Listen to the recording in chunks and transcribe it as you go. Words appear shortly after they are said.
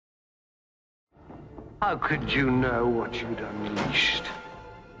How could you know what you'd unleashed?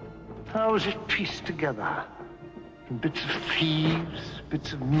 How was it pieced together? In bits of thieves,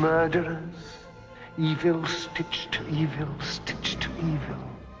 bits of murderers, evil stitched to evil, stitched to evil.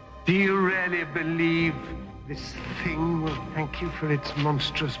 Do you really believe this thing will thank you for its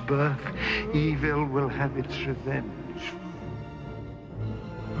monstrous birth? Evil will have its revenge.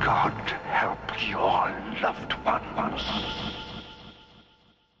 God help your loved ones.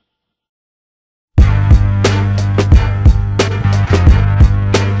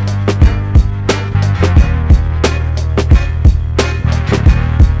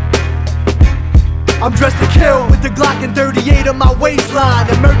 I'm dressed to kill with the Glock and 38 on my waistline.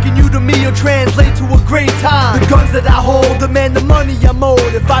 And murking you to me will translate to a great time. The guns that I hold demand the money I'm owed.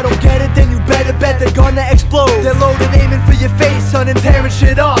 If I don't get it, then you better bet they're gonna explode. They're loaded, aiming for your face, son, and tearing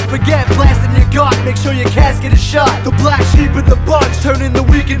shit up. Forget blasting your gut, make sure your casket is shut. The black sheep of the bunch, turning the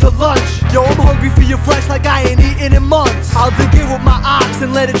week into lunch. Yo, I'm hungry for your flesh like I ain't eaten in months. I'll dig in with my ox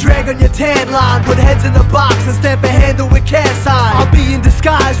and let it drag on your tan line. Put heads in the box and stamp a handle with cast sign. I'll be in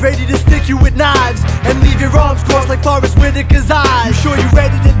disguise, ready to stick you with knives and leave your arms crossed like Forrest Whitaker's eyes. You sure you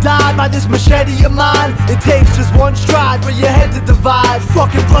ready to die by this machete of mine? It takes just one stride for your head to divide.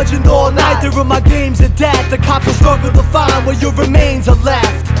 Fucking bludgeoned all night, there are my games of death. The cops will struggle to find where your remains are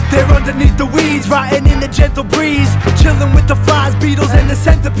left. They're underneath the weeds, rotting in the gentle breeze, chilling with the flies, beetles, and the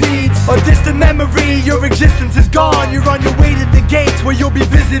centipedes. A distant memory, your existence is gone. You're on your way to the gates where you'll be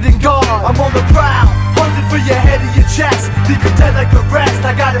visiting God. I'm on the prowl, hunting for your head and your chest. Leave you dead like the rest,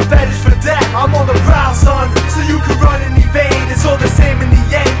 I got a fetish for death. I'm on the prowl, son, so you can run and evade. It's all the same in the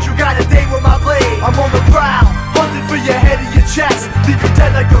end, you got a date with my blade. I'm on the prowl, hunting for your head and your chest. Leave you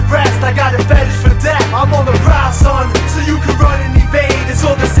dead like the rest, I got a fetish for death. I'm on the prowl, son, so you can run and evade. It's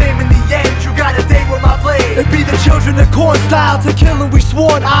all the same in the end, you got a date with my blade. It be the children of corn style, to killing we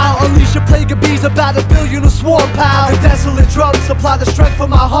sworn. I'll unleash a plague of bees, about 1 billion of swarm pal. The desolate drums supply the strength for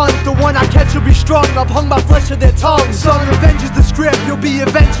my hunt. The one I catch will be strung, I've hung my flesh to their tongues. Son, revenge is the script, you'll be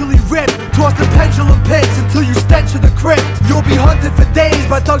eventually ripped. Tossed in pendulum pits until you stench in the crypt. You'll be hunted for days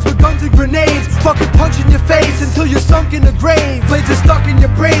by thugs with guns and grenades, fucking punching your face until you're sunk in the grave. Blades are stuck in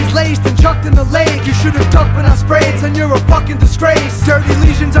your braids, laced and chucked in the lake. You should've ducked when I sprayed, son, you're a fucking disgrace. Dirty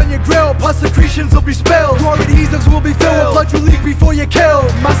lesions on your grill, pus secretions will be spilled. Your adhesives will be filled with blood you leak before you're killed.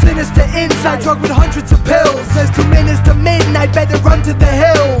 My sinister inside, drug with hundreds of pills. There's 2 minutes to midnight, better run to the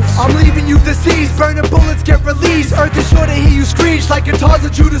hills. I'm leaving you deceased, burning bullets get released. Earth is sure to hear you screech like guitars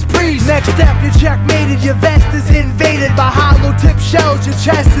of Judas Priest. Next step, you're checkmated, your vest is invaded by hollow tip shells, your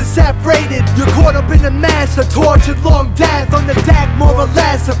chest is separated. You're caught up in a mess, a tortured long death. On the deck, more or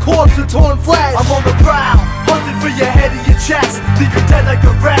less, a corpse of torn flesh. I'm on the prowl, hunting for your head and your chest. Leave you dead like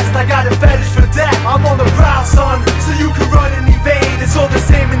the rest, I got a fetish for death. I'm on the prowl, son, so you can run and evade. It's all the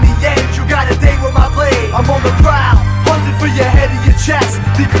same in the end, you got a date with my blade. I'm on the prowl, hunting for your head and your chest.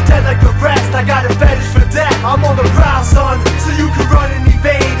 Leave you dead like the rest, I got a fetish for death. I'm on the prowl, son, so you can run and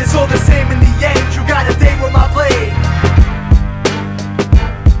evade. It's all the same in the end, you got a date with my blade.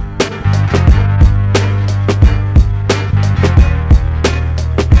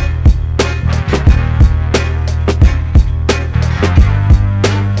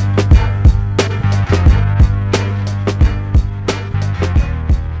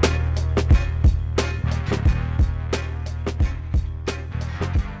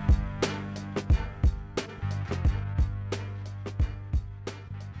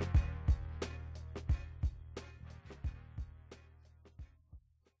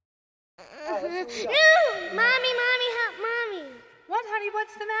 No! Mommy, help Mommy! What, honey?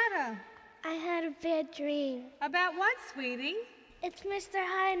 What's the matter? I had a bad dream. About what, sweetie? It's Mr.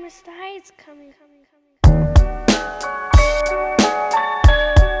 Hyde. Mr. Hyde's coming.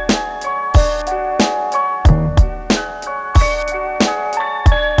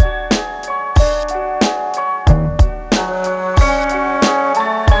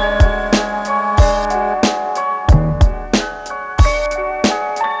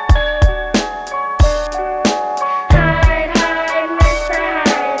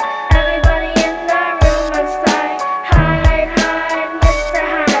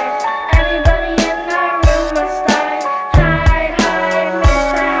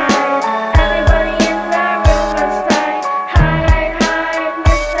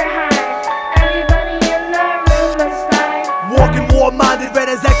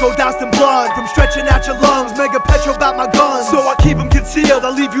 Doused in blood from stretching out your lungs, mega petrol about my guns, so I keep them concealed. I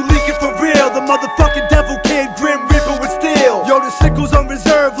leave you leaking for real. The motherfucking devil kid, grim reaper with steel. Yo, the sickle's on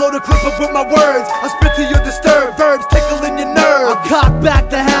reserve, load a clip up with my words. I spit to your disturbed verbs, tickling your nerves. I cock back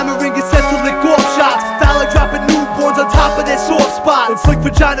the hammer and get set to lick off shots. Fowler dropping newborns on top of their soft spot. Inflict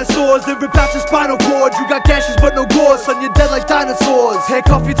vagina dinosaurs, they rip out your spinal cord. You got gashes but no gauze, son, you're dead like dinosaurs.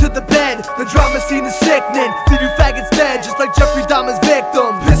 Handcuff you to the bed, the drama scene is sickening. Leave you faggots dead, just like Jeffrey Dahmer's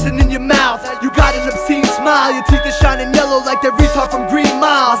victim. Pissing in your mouth, you got an obscene smile. Your teeth are shining yellow like that retard from Green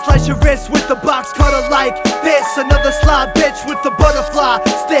Mile. I'll slice your wrist with the box cutter like this. Another sly bitch with the butterfly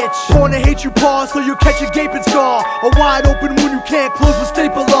stitch. Born to hate you, pause, so you catch a gaping scar. A wide open wound you can't close with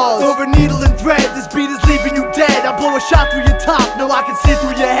staple laws. Over needle and thread, this beat is leaving you dead. I blow a shot through your top, now I can see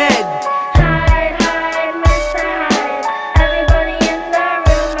through your head. Hyde, Hyde, Mr. Hyde. Everybody in the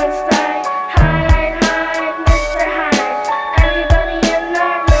room must die. Hyde, Hyde, Mr. Hyde. Everybody in the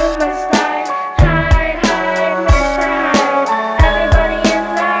room must die. Hyde, Hyde, Mr. Hyde. Everybody in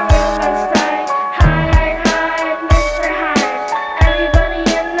the room must die. Hyde, Hyde, Mr. Hyde. Everybody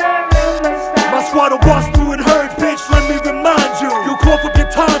in the room must die. My squad will bust through and hurt, bitch, let me remind you. You'll cough up your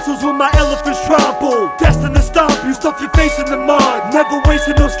tonsils with my elephant's trample. Destined to stomp you, stuff your face in the mud. Never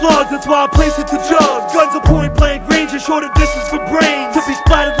wasting no slugs, that's why I place it to jugs. Guns are point blank range and shorter distance for brains. To be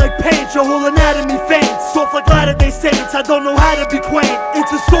splattered like paint, your whole anatomy faints. Soft like Latter-day Saints, I don't know how to be quaint.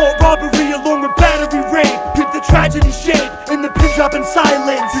 It's assault, robbery, along with battery rape. Keep the tragedy shape, in the pin drop in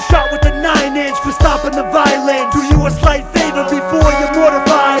silence. You're shot with a 9-inch for stopping the violence. Do you a slight favor before you're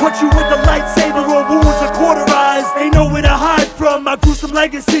mortified. Put you with the lightsaber or wounds are cauterized. Ain't nowhere to hide from my gruesome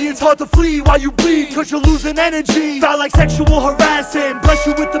legacy. It's hard to flee while you bleed, cause you're losing energy. Foul like sexual harassing, bless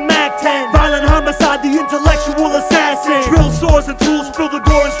you with the MAC-10. Violent homicide, the intellectual assassin. Drill swords and tools, spill the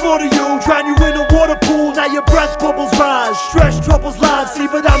gore and slaughter you. Drown you in a water pool, now your breath bubbles rise. Stress troubles lives, see,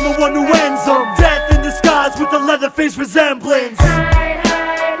 but I'm the one who ends them. Death in disguise with a Leatherface resemblance. Hyde,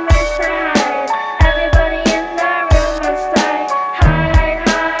 Hyde, Mr. Hyde. Everybody in the room must die. Hyde,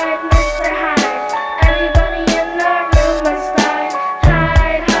 Hyde, Mr. Hyde. Everybody in the room must die.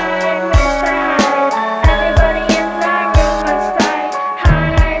 Hyde, Hyde, Mr. Hyde. Everybody in the room must die.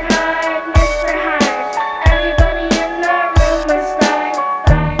 Hyde, Hyde, Mr. Hyde. Everybody in the room must die.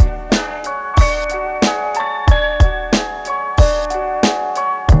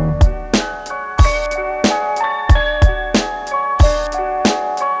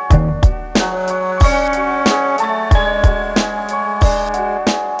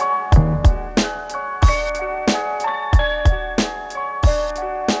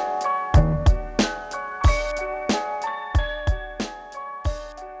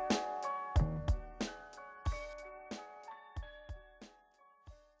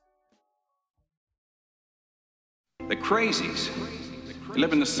 The Crazies. They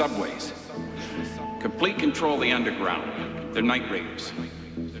live in the subways. Complete control of the underground. They're night raiders.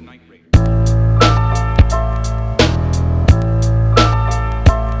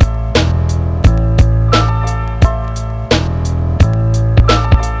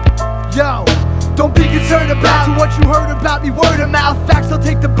 Yo, don't be concerned about what you heard about me, word of mouth. Facts, I'll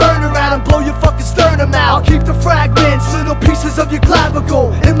take the burner out and blow your fucking sternum out. I'll keep the fragments, little pieces of your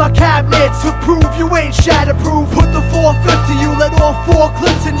clavicle in my cabinets to prove you ain't shatterproof. Put the 450, you let all 4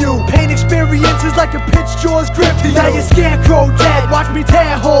 clips in you. Pain experiences like a pitch jaw's grip to you. Now you're scarecrow dead, watch me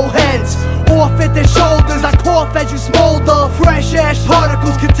tear whole heads off at their shoulders. I cough as you smolder. Fresh ash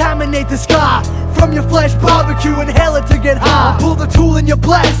particles contaminate the sky. From your flesh barbecue, inhale it to get high. I'll pull the tool in your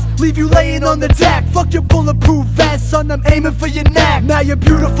blast, leave you laying on the deck. Fuck your bulletproof vest, son, I'm aiming for your neck. Now your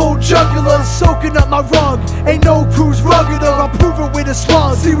beautiful jugular soaking up my rug. Ain't no cruise ruggeder, I'll prove it with a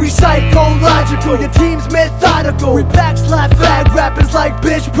slug. See, we psychological, your team's methodical. We backslap fag rappers like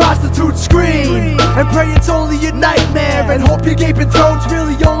bitch prostitutes scream and pray it's only a nightmare, and hope your gaping throat's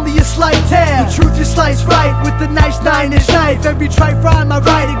really only a slight tear. The truth you slice right with the nice 9-inch knife. Every tripe rhyme I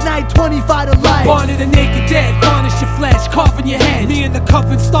write ignite 25 to life. Born in the naked dead, garnish your flesh, carving your head. Me and the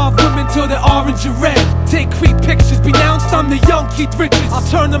coven starve women till they're orange and red. Take creep pictures, renounced, I'm the young Keith Richards. I'll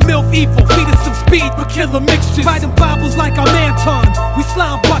turn the MILF evil, feed us some speed, but kill the mixtures. Fighting Bibles like I'm Anton. We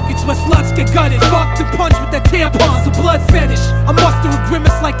slime buckets where sluts get gutted. Fucked and punch with their tampons, a blood fetish. I muster a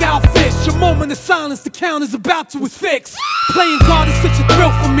grimace like Al Fish. A moment of silence, the count is about to fix. Playing God is such a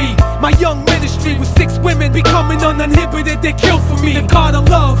thrill for me. My young ministry with 6 women becoming uninhibited, they kill for me. The God of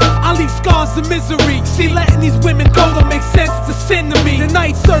love, I leave scars of misery. See, letting these women go don't make sense, it's a sin to me. The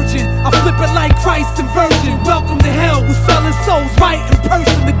night surgeon, I flip it like Christ and Virgin. Welcome to hell, we're selling souls right in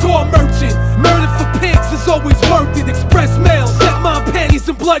person. The gore merchant, murder for pigs is always worth it. Express mail, set my panties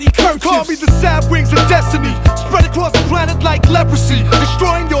in bloody kerchiefs. Call me the sad wings of destiny, spread across the planet like leprosy,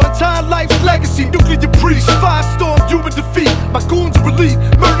 destroying your entire life's legacy. Nuclear priest, firestorm, human defeat. My goons are elite,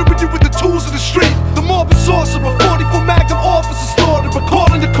 murdering you with the tools of the street. The morbid sorcerer, 44 Magnum officer slaughtered,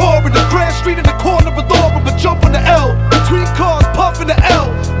 recalling the car in the Grand Street in the corner of Laura, but jump on the L between cars, puffing the L,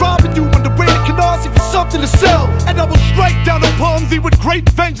 robbing you on the way to Canarsie for something to sell. And I will strike down the palms thee with great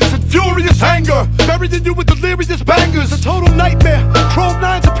vengeance and furious anger, burying you with delirious bangers. A total nightmare, chrome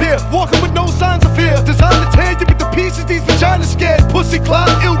nines appear, walking with no signs of fear, designed to tear you into pieces, these vaginas scared. Pussy clock,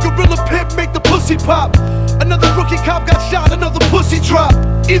 ill gorilla pimp, make the pussy pop. Another rookie cop got shot, another pussy drop.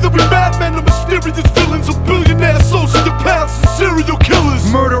 Either we madmen or mysterious villains, or billionaire sociopaths and serial killers.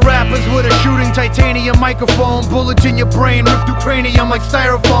 Murder rappers with a shooting titanium microphone, bullets in your brain, ripped through cranium like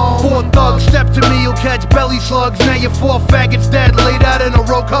styrofoam. 4 thugs step to me, you'll catch belly slugs. Now you're 4 faggots dead, laid out in a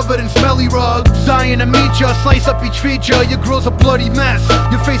row covered in smelly rugs. Dying to meet ya, slice up each feature, your grill's a bloody mess.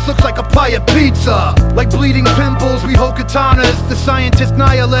 Your face looks like a pie of pizza. Like bleeding pimples, we hold katanas. The scientist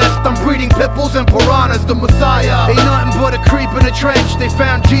nihilist, I'm breeding pit bulls and piranhas. The Messiah ain't nothing but a creep in a trench. They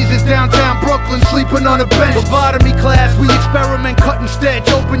found Jesus downtown Brooklyn, sleeping on a bench. Lobotomy class, we experiment, cut and stitch.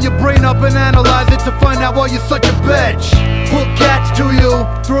 Open your brain up and analyze it to find out why you're such a bitch. Hook cats to you,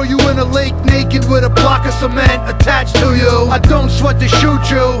 throw you in a lake naked with a block of cement attached to you. I don't sweat to shoot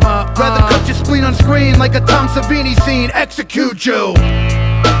you, rather cut your spleen on screen like a Tom Savini scene, execute you.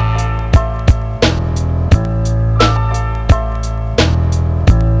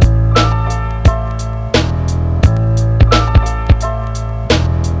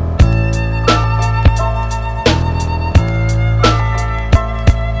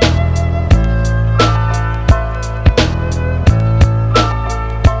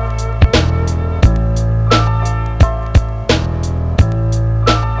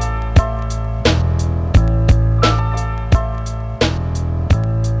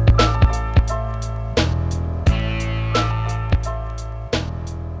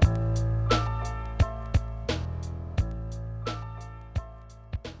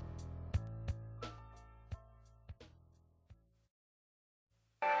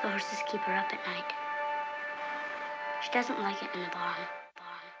 The horses keep her up at night. She doesn't like it in the barn.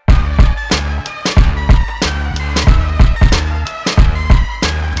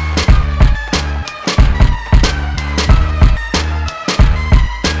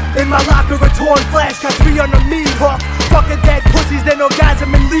 In my locker, a torn flash, got 3 under me, hook. Fucking dead pussies, then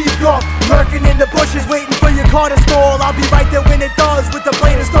orgasm and leave drunk. Lurking in the bushes, waiting for your car to stall. I'll be right there when it does, with the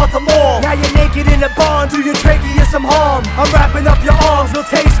blade and start them all. Now you're naked in the barn, do your trachea some harm. I'm wrapping up your arms, real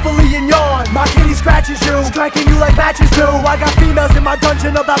tastefully and yawn. My kitty scratches you, striking you like matches do. I got females in my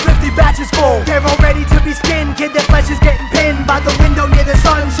dungeon, about 50 batches full. They're all ready to be skinned, kid, their flesh is getting pinned by the window near the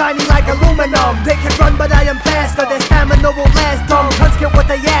sun, shining like aluminum. They can run, but I am faster, their stamina won't last. Dumb cunts get what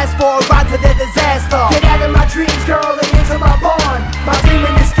they ask for, a ride to their disaster. Get out of my dreams, girl, and into my barn. My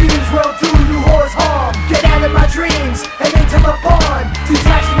demon and schemes will do you whores harm. Get out of my dreams and into my barn.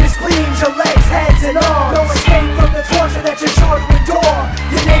 Detaching your spleens, your legs, heads, and arms. No escape from the torture that you're sure to endure.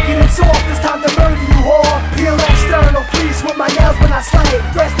 You're naked and soft, it's time to murder you, whore. Peel external fleece with my nails when I slay.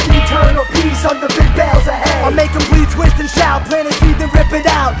 Rest in eternal peace under big bales of hay. I make them bleed, twist, and shout. Plant a seed, then rip it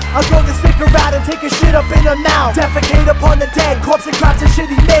out. I'll throw the sticker out and take a shit up in her mouth. Defecate upon the dead, corpse and crops a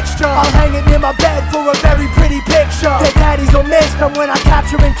shitty mixture. I'll hang it near my bed for a very pretty picture. Their daddies will miss them when I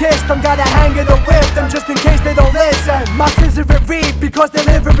capture and kiss them. Gotta hang it or whip them just in case they don't listen. My scissor it read because their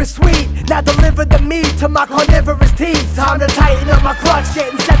liver is sweet. Now deliver the meat to my carnivorous teeth. Time to tighten up my clutch,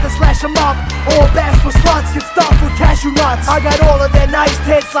 getting set to slash them up. All bashful sluts get stuffed with cashew nuts. I got all of their nice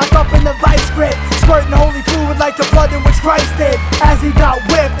tits locked up in the vice grip, squirting holy fluid like the blood in which Christ did. As he got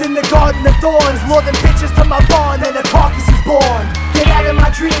whipped in the garden of thorns, more than bitches to my barn, then a carcass is born. Get out of my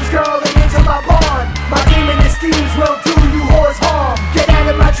dreams, girl, and into my barn. My demon and schemes will do you whores harm. Get out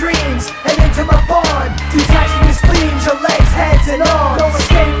of my dreams and into my barn. Detaching your spleens, your legs, heads, and arms. No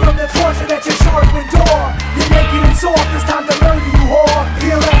escape from the torture that you're sure to endure. You're naked and soft, it's time to murder you, whore.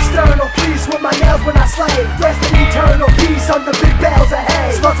 Peel external fleece with my nails when I slay. Rest in eternal peace under big bales of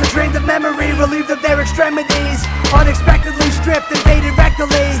hay. Slugs are drained of memory, relieved of their extremities. Unexpectedly stripped, invaded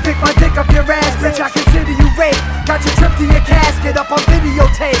rectally. Stick my dick up your ass, bitch, I consider you raped. Got you tripped to your casket up on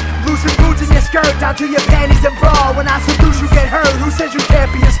videotape. Loosen boots in your skirt down to your panties and bra. When I seduce you get hurt, who says you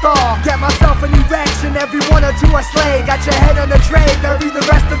can't be a star? Get myself an erection, every 1 or 2 I slay. Got your head on a tray, bury the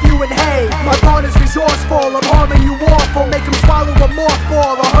rest of you in hay. My barn is resourceful, I'm harming you awful. Make them swallow a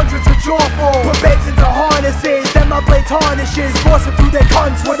mothball, or hundreds of jawful. Put babes into harnesses, then my blade tarnishes. Forcing through their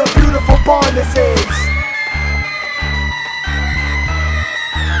cunts, what a beautiful barn this is.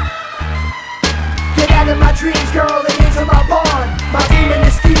 Get out of my dreams, girl, and into my barn. My demon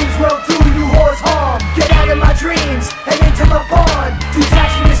and schemes will do you whores harm. Get out of my dreams and into my barn.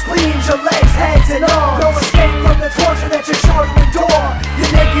 Detaching your spleens, your legs, heads, and arms. No escape from the torture that you're sure to endure.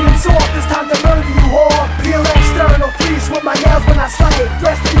 You're naked and soft, it's time to murder you, whore. Peel external fleece with my nails when I slay.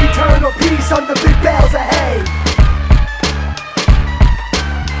 Rest in eternal peace under big bales of hay.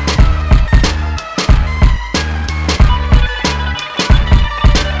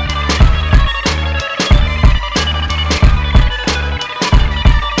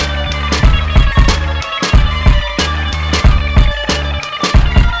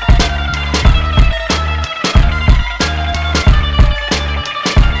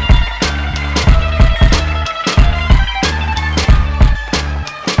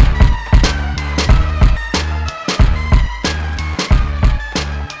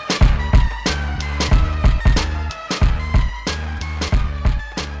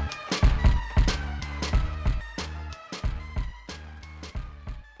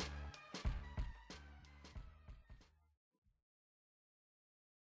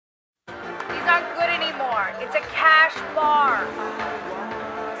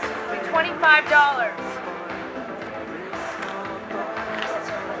 $25.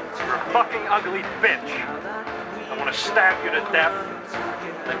 You're a fucking ugly bitch. I want to stab you to death,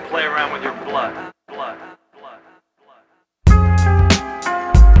 then play around with your blood. Blood.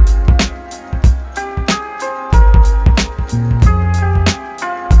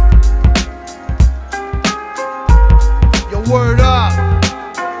 Word up.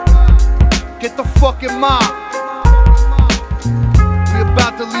 Get the fucking mop. We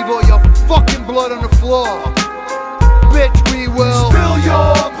about to leave all your fucking blood on the floor. Bitch, we will spill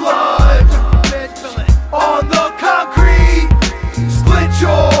your blood on the concrete. Split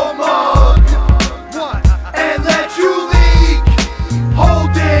your mug and let you leak.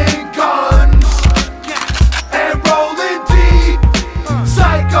 Holding guns and rolling deep.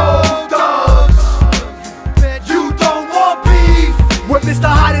 Psycho. When Mr.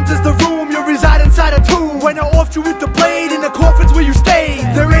 Hyde enters the room, you reside inside a tomb. When I offed you with the blade in the coffins where you stayed,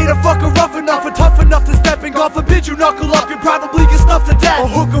 there ain't a fucker rough enough or tough enough to step in. God forbid you knuckle up, you probably get snuffed to death. A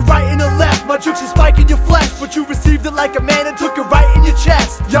hooker right in the left, my jukes is spiking your flesh, but you received it like a man and took it right in your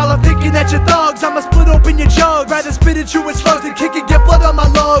chest. Y'all are thinking that you're thugs, I'ma split open your jugs. Rather spit at you with slugs than kick and get blood on my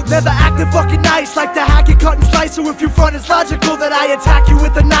lugs. Never acting fucking nice, like the hack and cut and slice. So if you front, it's logical that I attack you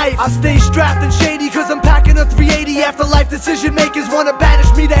with a knife. I stay strapped and shady, cause I'm packing a 380. Afterlife decision makers wanna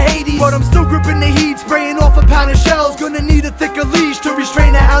banish me to Hades, but I'm still gripping the heat, spraying off a pound of shells. Gonna need a thicker leash to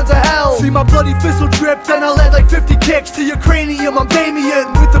restrain the hounds of hell. See my bloody thistle drip, then I'll add like 50 kicks to your cranium. I'm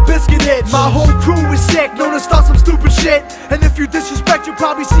Damien with the biscuit hit. My whole crew is sick, known to start some stupid shit. And if you disrespect, you'll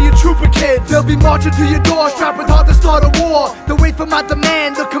probably see a troop of kids. They'll be marching to your door, strapped with hard to start a war. They'll wait for my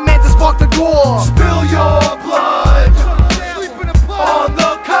demand, the command to spark the gore. Spill your blood on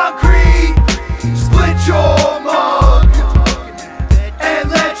the concrete. Split your mug and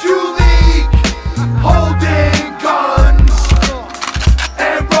let you leak. Holding guns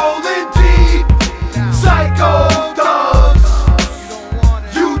and rolling deep. Psycho thugs,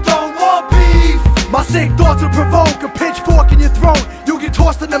 you don't want beef. My sick thoughts will provoke a pitchfork in your throat. You'll get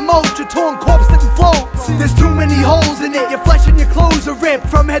tossed in the moat, your torn corpse didn't float. There's too many holes in it, your flesh and your clothes are ripped.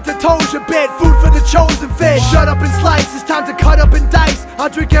 From head to toes, your bed, food for the chosen fish. Shut up and slice, it's time to cut up and dice. I'll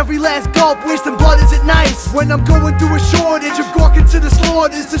drink every last gulp, wasting blood, is it nice? When I'm going through a shortage of gawking to the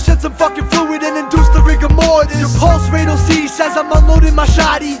slaughters, to shed some fucking fluid and induce the rigor mortis. Your pulse rate will see, says I'm unloading my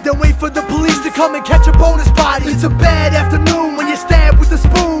shotty. Then wait for the police to come and catch a bonus body. It's a bad afternoon when you're stabbed with a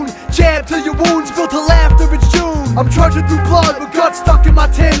spoon. Jab till your wounds fill to laughter, it's June. I'm trudging through blood with guts stuck in my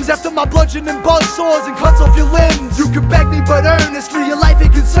Timbs. After my bludgeon and buzz saws and cuts off your limbs. You can beg me but earnestly, your life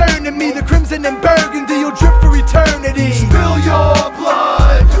ain't concerning me. The crimson and burgundy will drip for eternity. Spill your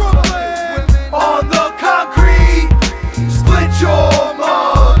blood on the concrete. Split your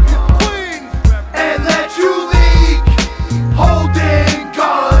mug and let you leak. Holding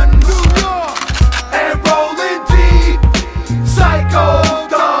guns and rolling deep. Psycho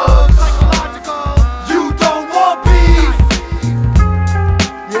thugs, you don't want beef.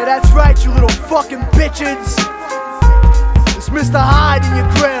 Yeah, that's right, you little fucking bitches. It's Mr. Hyde in your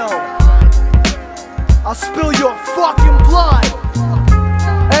grill. I'll spill your fucking blood.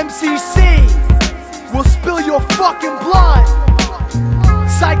 MCC will spill your fucking blood.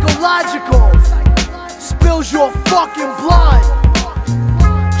 Psychological spills your fucking blood.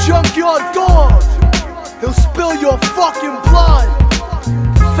 Junkyard Dog, he'll spill your fucking blood.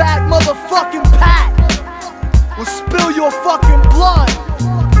 Fat motherfucking Pat will spill your fucking blood.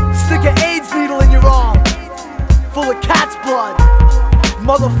 Stick an AIDS needle in your arm, full of cat's blood.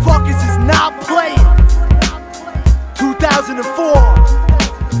 Motherfuckers is not playing. 2004.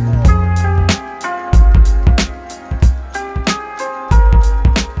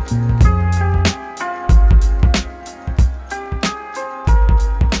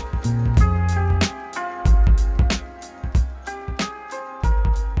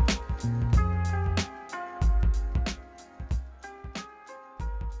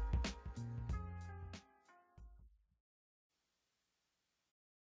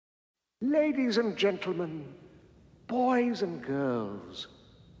 Ladies and gentlemen, boys and girls,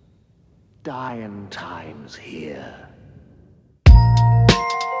 dying times here.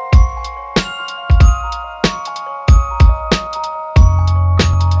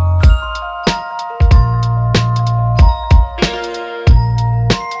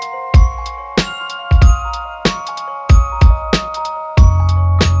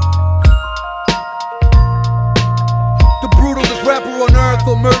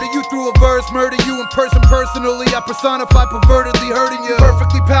 Murder you through a verse, murder you in person personally. I personify pervertedly hurting you,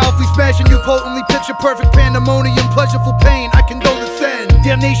 perfectly powerfully smashing you, potently picture perfect pandemonium, pleasureful pain. I condone the sin.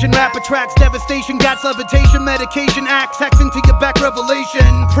 Damnation rap attracts devastation, gats levitation, medication acts, hacks into your back revelation.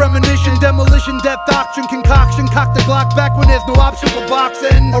 premonition, demolition, death doctrine, concoction. Cock the Glock back when there's no option for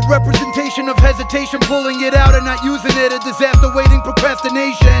boxing. A representation of hesitation, pulling it out and not using it. A disaster waiting,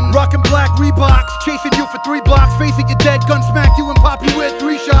 procrastination. Rockin' black Reeboks, chasing you for 3 blocks. Facing your dead, gun smack you and pop you with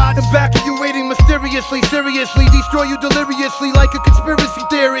 3 shots. And back of you waiting mysteriously, seriously, destroy you deliriously like a conspiracy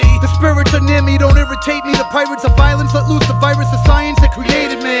theory. The spirits are near me, don't irritate me. The pirates of violence let loose the virus of science that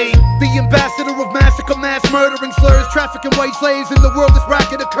created me. The ambassador of massacre, mass murdering slurs, trafficking white slaves in the world this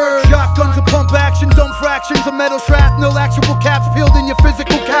racket occurs. Shotguns and pump action, dumb fractions of metal shrapnel, actual caps peeled in your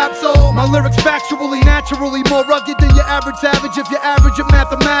physical capsule. My lyrics factually, naturally more rugged than your average savage if you're average it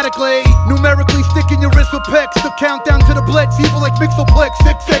mathematically. Numerically sticking your wrist with picks, the countdown to the blitz, evil like Mixoplex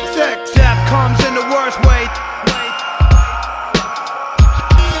 666. Death comes in the worst way.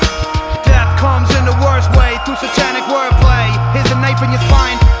 Death comes in the worst way through satanic wordplay. Here's a knife in your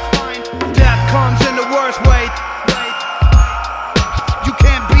spine. Death comes in the worst way. You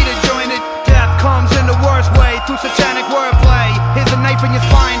can't beat it, join it. Death comes in the worst way through satanic wordplay. Here's a knife in your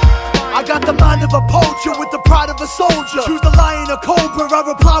spine. I got the mind of a poacher with the pride of a soldier. Choose the lion or cobra, I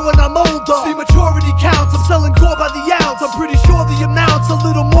reply when I'm older. See maturity counts, I'm selling gore by the ounce. I'm pretty sure the amount's a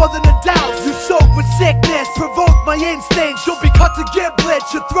little more than a doubt. You soak with sickness, provoke my instincts. You'll be cut to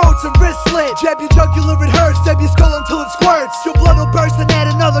giblets, your throats and wrists slit. Jab your jugular, it hurts, stab your skull until it squirts. Your blood will burst and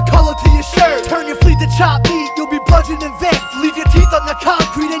add another color to your shirt. Turn your fleet to chop meat, you'll be bludgeoned and vicked. Leave your teeth on the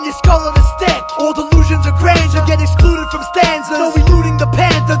concrete and your skull on a stick. All delusions are grandeur, get excluded from stanzas. No eluding the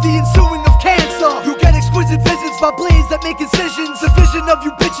panther, the ensuing of cancer. You get exquisite visits by blades that make incisions. The vision of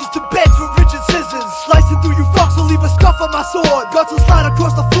you bitches to bits with rigid scissors. Slicing through you fucks will leave a scuff on my sword. Guts will slide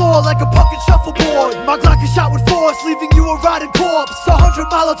across the floor like a pumpkin shuffleboard. My Glock is shot with force, leaving you a rotted corpse. 100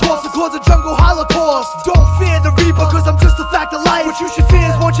 Molotovs to cause a jungle holocaust. Don't fear the Reaper, cause I'm just a fact of life. What you should fear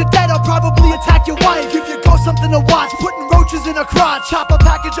is once you're dead, I'll probably attack your wife. Give your ghost something to watch, putting roaches in a crotch. Chop a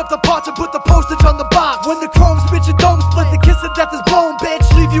package up the parts and put the postage on the box. When the chrome spit your dome split, the kiss of death is blown, bitch.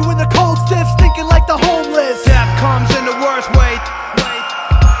 Leave you in the cold stiff, stinking like the homeless. Death comes in the worst way.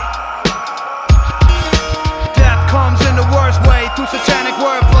 Death comes in the worst way through satanic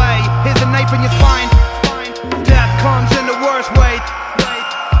wordplay. Here's a knife in your spine. Death comes in the worst way.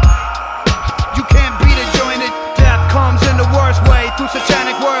 You can't beat it, join it. Death comes in the worst way through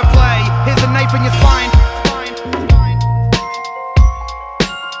satanic wordplay. Here's a knife in your spine.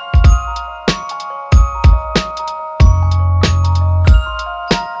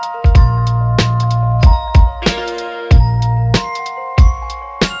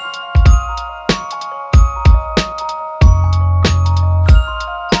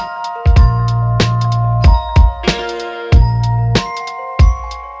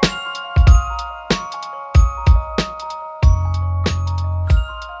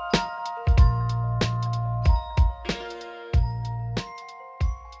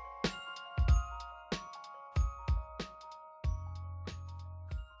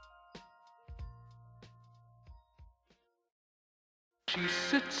 She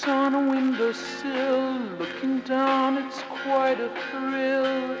sits on a windowsill, looking down, it's quite a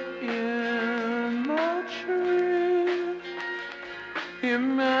thrill. Imagery,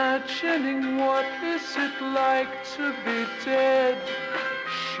 imagining what is it like to be dead.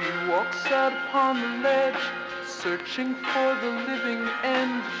 She walks out upon the ledge, searching for the living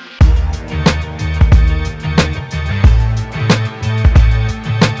end.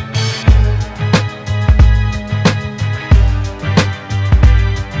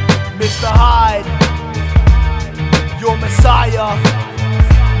 Mr. Hyde, your Messiah,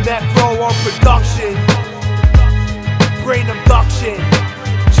 Necro on production, brain abduction,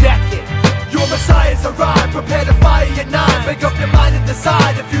 check it. Your Messiah's arrived, prepare to fire your knives. Make up your mind and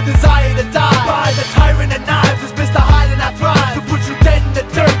decide if you desire to die. By the tyrant and knives, it's Mr. Hyde and I thrive. To put you dead in the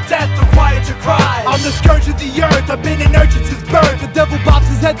dirt, death required your cries. I'm the scourge of the earth, I've been in urgent since birth. The devil bobs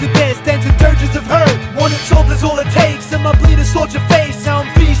his head to this, stands in dirges of hurt. One insult is all it takes, and my bleed is soldier face. Now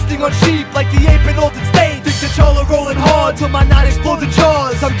I'm feasting on sheep like the ape in Alton States. Think that y'all are rolling hard till my night explode the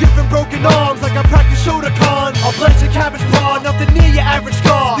jaws. I'm giving broken arms like I practice Shotokan. I'll bless your cabbage paw, nothing near your average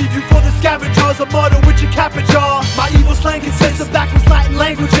scar. Leave you for the scavengers, a murder with your cap and jaw. My evil slang consists of backwards Latin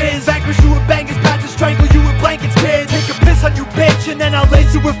languages. Vanquish you with bangers, bats and strangle you with blankets, kid. Take a piss on you bitch and then I'll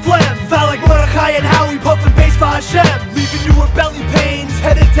lace you with phlegm. Foul like Mordecai and Howie, puffin' bass for Hashem. Leaving you with belly pains,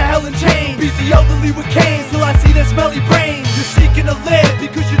 headed to hell in chains. Beat the elderly with canes till I see their smelly brains. You're seeking to live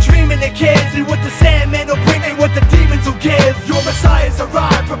because you're dreaming of kids. See what the Sandman will bring and what the demons will give. Your Messiah's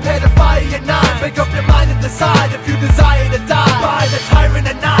arrived, prepare to fire your knives. Make up your mind and decide if you desire to die. By the tyrant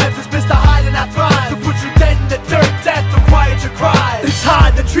and knives, it's Mr. Hyde and I thrive. To put you dead in the dirt, death required your cries. It's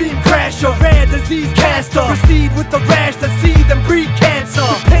Hyde, the dream crasher, rare disease caster. Proceed with the rash that seed and breed cancer.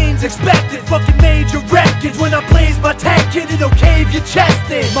 seconds expected. Fucking major wreckage when I blaze my tech, kid, it'll cave your chest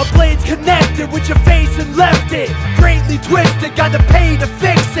in. My blade's connected with your face and left it greatly twisted, gotta pay to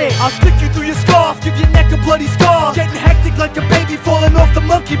fix it. I'll stick you through your scarf, give your neck a bloody scar. Getting hectic like a baby falling off the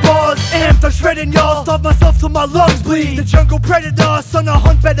monkey bars. Amped, I'm shredding y'all, starve myself till my lungs bleed. The jungle predator, son of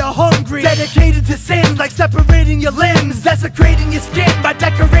hunt better hungry. Dedicated to sins like separating your limbs, desecrating your skin by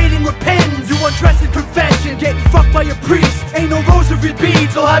decorating with pins. You undress in confession, getting fucked by a priest. Ain't no rosary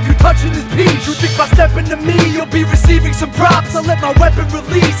beads, I'll have you touching this piece. You think by stepping to me, you'll be receiving some props. I let my weapon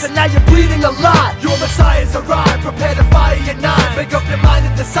release, and now you're bleeding a lot. Your Messiah's arrived, prepare to fire your knives. Make up your mind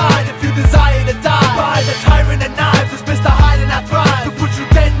and decide if you desire to die. By the tyrant and knives, it's Mr. Hyde and I thrive. To put you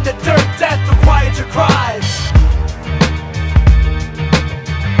dead in the dirt, death required your cries.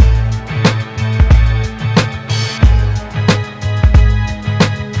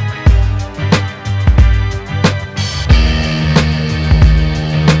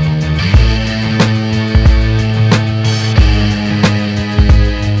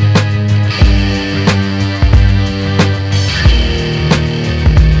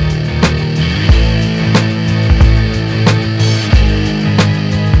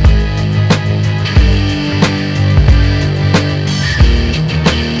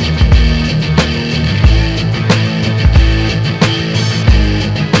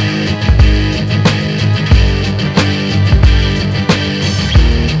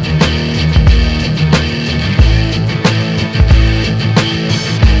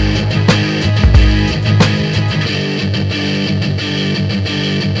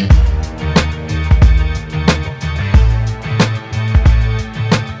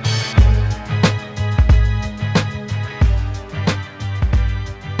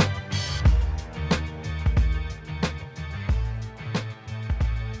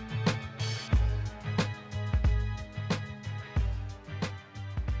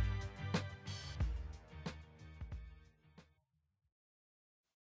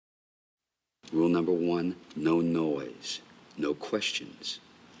 Rule number 1, no noise, no questions.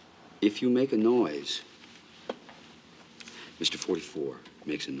 If you make a noise, Mr. 44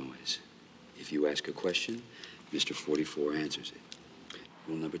 makes a noise. If you ask a question, Mr. 44 answers it.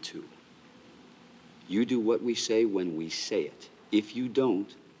 Rule number 2, you do what we say when we say it. If you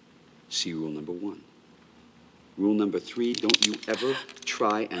don't, see rule number 1. Rule number 3, don't you ever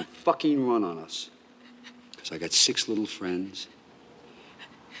try and fucking run on us. Because I got 6 little friends,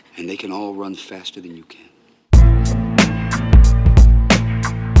 and they can all run faster than you can.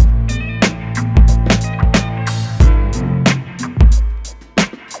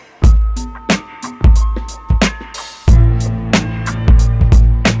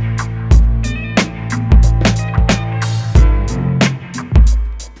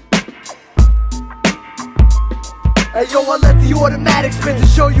 Hey yo, I let the automatic spin to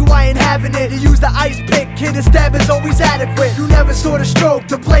show you I ain't having it. You use the ice pick, kid, a stab is always adequate. You never saw the stroke,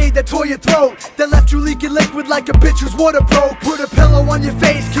 the blade that tore your throat, that left you leaking liquid like a bitch whose water broke. Put a pillow on your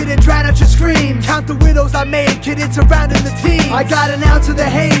face, kid, and drown out your screams. Count the widows I made, kid, it's surrounding the team. I got an ounce of the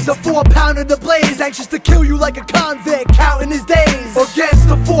haze, a 4-pounder the blaze, anxious to kill you like a convict, counting his days. Against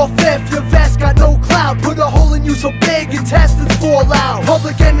the 4/5, your vest got no clout. Put a hole in you so big, intestines fall out.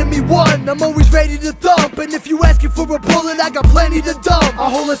 Public enemy 1, I'm always ready to thump, and if you asking for a bullet, I got plenty to dump. I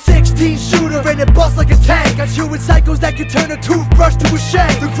hold a 16 shooter and it busts like a tank. I shoot with psychos that can turn a toothbrush to a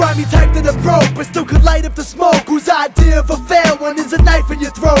shank. The grimy type that are broke, but still could light up the smoke. Whose idea of a fair one is a knife in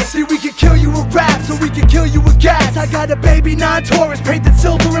your throat? See, we can kill you with rap, so we can kill you with gas. I got a baby 9 Taurus painted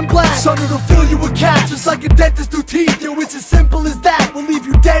silver and black. Son, it'll fill you with cash, just like a dentist through teeth. Yo, it's as simple as that, we'll leave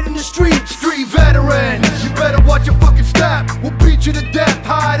you dead in the streets. Street veterans, you better watch your fucking step. We'll beat you to death,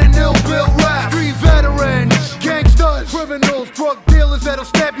 hide and ill bill rap. Street veterans, gangsters, criminals, drug dealers that'll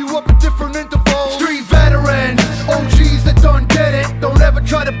stab you up at different intervals. Street veterans, OGs that done did it. Don't ever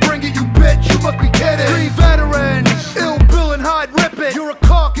try to bring it, you bitch, you must be kidding. Street veterans, ill bill and Hyde rip it. You're a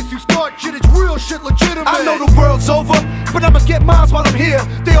carcass, you start shit, it's real shit, legitimate. I know the world's over, but I'ma get mine while I'm here.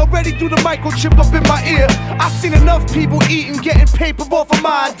 They already threw the microchip up in my ear. I've seen enough people eating, getting paper off of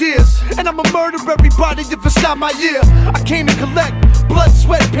my ideas, and I'ma murder everybody if it's not my year. I came to collect blood,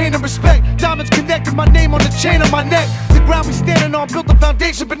 sweat, pain, and respect. Diamonds connected, my name on the chain of my neck. The ground we standing on built a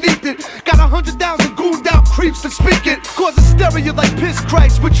foundation beneath it. Got 100,000 gooned out creeps to speak it. Cause hysteria like piss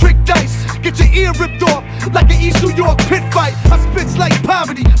Christ with trick dice. Get your ear ripped off like an East New York pit fight. I spits like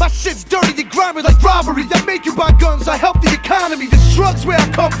poverty, my shit's dirty and grimy like robbery. That make you buy guns, I help the economy. The drugs where I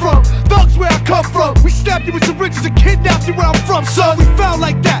come from, thugs where I come from. We stabbed you with the riches and kidnapped you where I'm from. So we found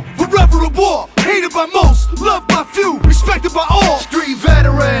like that, forever a war. Hated by most, loved by few, respected by all. Street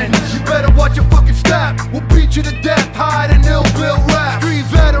veterans, you better watch your fucking step. We'll beat you to death, hide and ill bill rap. Street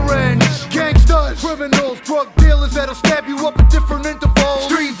veterans.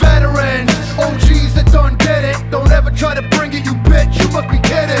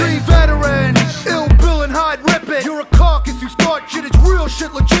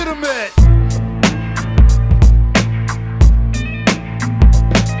 legitimate.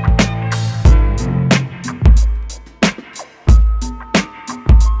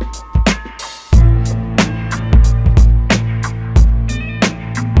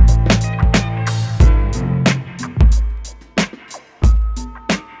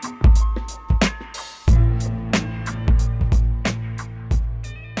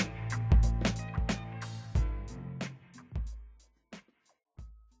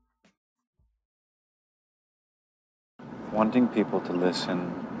 Wanting people to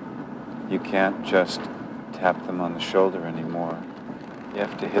listen, you can't just tap them on the shoulder anymore. You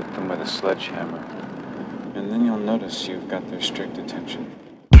have to hit them with a sledgehammer. And then you'll notice you've got their strict attention.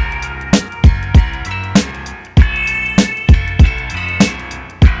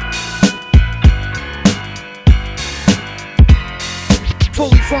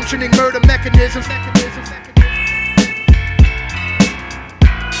 Fully functioning murder mechanisms.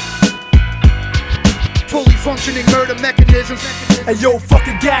 Fully functioning murder mechanisms. Hey yo,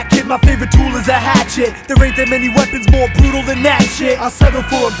 fucking gat kid, my favorite tool is a hatchet. There ain't that many weapons more brutal than that shit. I'll settle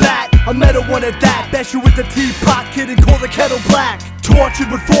for a bat, a metal one at that. Bash you with the teapot, kid, and call the kettle black.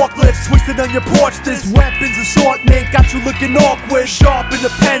 Tortured with forklifts, twisted on your porch. This weapons assortment got you looking awkward. Sharpen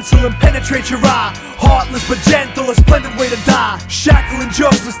the pencil and penetrate your eye. Heartless but gentle, a splendid way to die. Shackling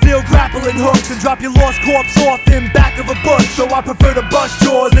jugs with steel grappling hooks and drop your lost corpse off in back of a bush. So I prefer to bust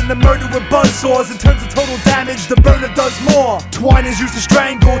jaws than to murder with buzzsaws. In terms of total damage, the burner does more. Twine is used to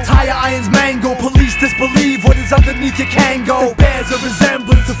strangle, tire irons mangle. Police disbelieve what is underneath your Kango. It bears a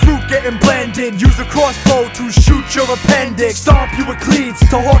resemblance to fruit getting blended. Use a crossbow to shoot your appendix. Stomp you with cleats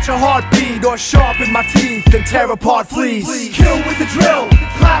to halt your heartbeat, or sharpen my teeth and tear apart fleas. Kill with the drill,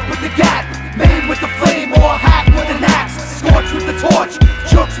 clap with the gat, maim with the flame, or hack with an axe. Scorch with the torch,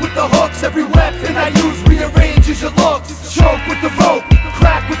 chokes with the hooks. Every weapon I use rearranges your looks. Choke with the rope,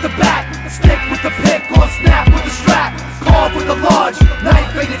 crack with the bat, stick with the pick, or snap with the strap. Carve with the large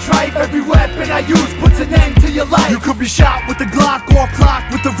knife and a trife. Every weapon I use puts an end to your life. You could be shot with the Glock or clock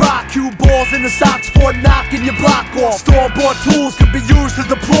with the rock. Cue balls in the socks for knocking your block off. Store-bought tools could be used to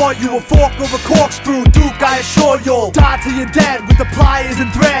deploy you. A fork or a corkscrew, Duke, I assure you'll die till you're dead with the pliers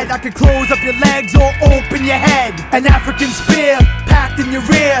and thread. I could close up your legs or open your head. An African spear packed in your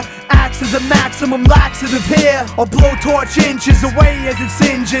rear acts as a maximum laxative here. A blowtorch inches away as it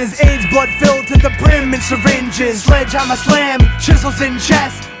singes. AIDS blood filled to the brim in syringes. Sledgehammer slam, chisels in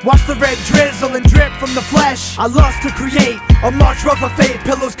chest. Watch the red drizzle and drip from the flesh. I lust to create a much rougher fate.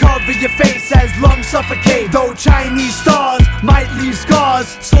 Pillows cover your face as lungs suffocate. Though Chinese stars might leave scars,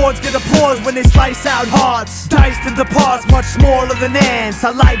 swords get applause when they slice out hearts. Diced into parts much smaller than ants.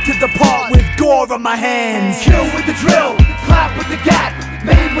 I like to depart with gore on my hands. Kill with the drill, clap with the gat,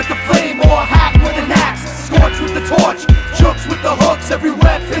 maim with the flame, or hack with an axe. Scorch with the torch, chokes with the hooks. Every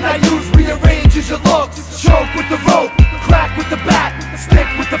weapon I use rearranges your looks. Choke with the rope, crack with the bat, stick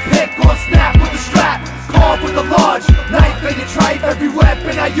with the pick, or snap with the strap. Carve with a large knife and a trife. Every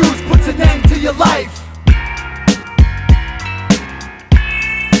weapon I use puts an end to your life.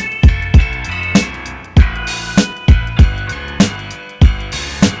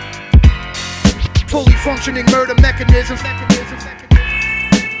 Fully functioning murder mechanisms.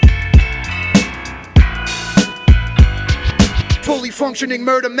 Fully functioning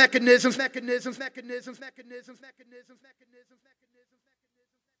murder mechanisms.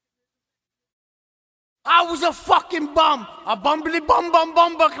 I was a fucking bum, a bumbly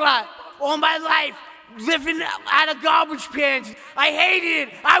bumbleclot all my life, living out of garbage cans. I hated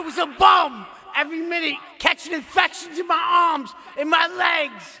it. I was a bum. Every minute, catching infections in my arms, in my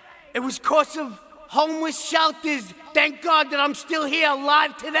legs. It was cause of homeless shelters. Thank God that I'm still here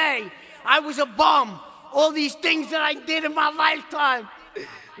alive today. I was a bum. All these things that I did in my lifetime.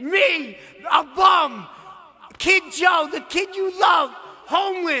 Me, a bum. Kid Joe, the kid you love,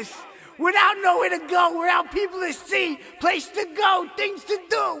 homeless, without nowhere to go, without people to see, place to go, things to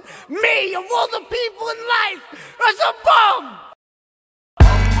do. Me, of all the people in life, as a bum.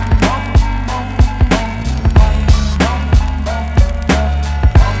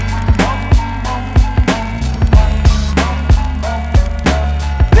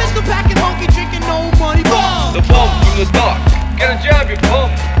 Pistol packing monkey drinking no money. Bum. The bum from the dark. Get a job, you bum.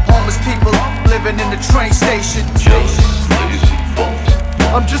 Homeless people living in the train station. Jealous, lazy bums.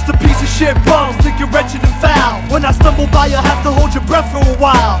 I'm just a piece of shit bum, thinking wretched and foul. When I stumble by, you'll have to hold your breath for a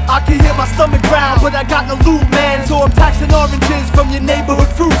while. I can hear my stomach growl, but I got no loot, man. So I'm taxing oranges from your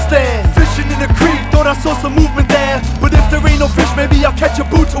neighborhood fruit stand. Fishing in the creek, thought I saw some movement there. But if there ain't no fish, maybe I'll catch a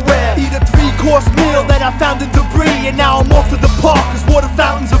boot to wear. Eat a 3-course meal that I found in debris, and now I'm off to the park, cause water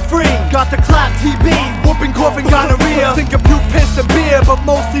fountains are free. Got the clap TB, whooping, coughing, gonorrhea. Think of puke, piss, and beer, but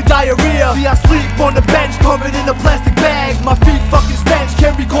mostly diarrhea. See, I sleep on the bench, covered in a plastic bag. My feet fucking stench,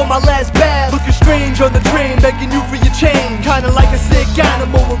 can't recall my last bath. Looking strange on the train, begging you for your change. Kinda like a sick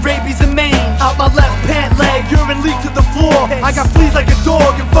animal with rabies and mange. Out my left pant leg, urine leaked to the floor. I got fleas like a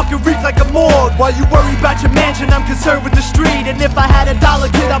dog and fucking reek like a morgue. While you worry about your mansion, I'm concerned with the street. And if I had $1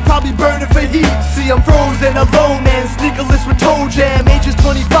 kid, I'd probably burn it for heat. See, I'm frozen alone, man, sneakerless with toe jam. Age is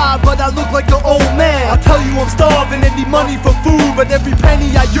 25, but I look like an old man. I tell you I'm starving and need money for food, but every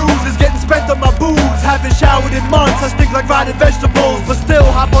penny I use is getting spent on my booze. Haven't showered in months, I stink like rotted vegetables, but still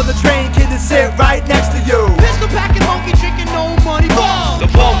hop on the train, kid, and sit right next to you. Pistol packing monkey drinking no money. Bum! The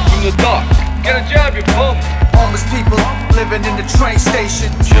bum from the dark. Get a job, you bum. Homeless people living in the train station.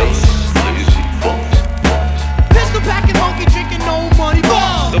 Jealous, lazy bums. Pistol packing monkey drinking no money.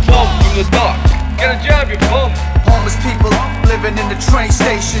 Bum! The bum from the dark. Get a job, you bum. Homeless people living in the train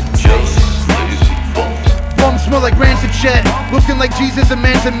station. Jealous, lazy bums. Bums smell like rancid shit, looking like Jesus and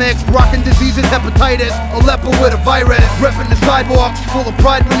Manson mixed, rocking diseases, hepatitis, Aleppo with a virus, repping the sidewalks, full of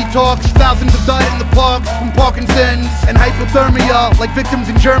pride when he talks. Thousands have died in the parks from Parkinson's and hypothermia, like victims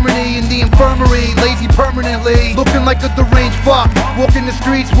in Germany in the infirmary, lazy permanently, looking like a deranged fuck, walking the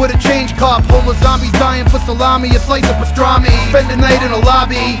streets with a change cup. Homeless zombies dying for salami, a slice of pastrami, spend the night in a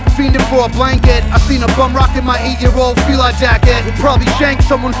lobby, fiending for a blanket. I seen a bum rocking my 8-year-old fila jacket, would probably shank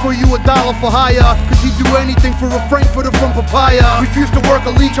someone for you $1 for hire, cause he'd do anything for a frankfurter from papaya. Refuse to work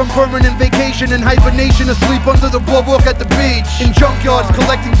a leech on permanent vacation, in hibernation, asleep under the boardwalk at the beach. In junkyards,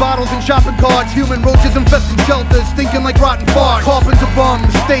 collecting bottles and shopping carts. Human roaches infesting shelters, stinking like rotten farts. Carpenter bums,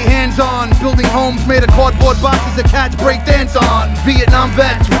 stay hands-on, building homes made of cardboard boxes that cats break dance on. Vietnam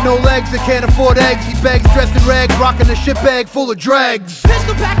vets with no legs that can't afford eggs. He begs, dressed in rags, rocking a shit bag full of dregs.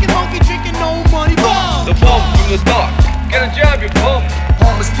 Pistol packing monkey drinking no money. Bum! The bum from the dark. Get a job, you bum.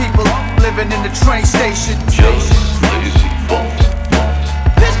 Homeless people living in the train station. Jealous, lazy bums.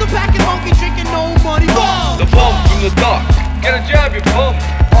 Pistol packing monkey drinking no money. Bum! The bum from the dark. Get a job, you bum.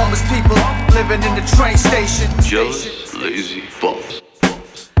 Homeless people living in the train station. Jealous, lazy bums.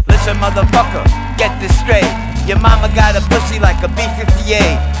 Listen, motherfucker, get this straight. Your mama got a pussy like a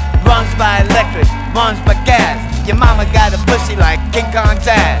B-58. Runs by electric, runs by gas. Your mama got a pussy like King Kong's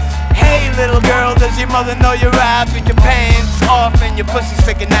ass. Hey little girl, does your mother know you're out with your pants off and your pussy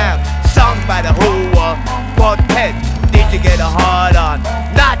sticking out? Sung by the Who Quartet. Did you get a hard on?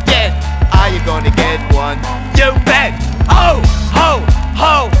 Not yet. Are you gonna get one? You bet. Oh, ho,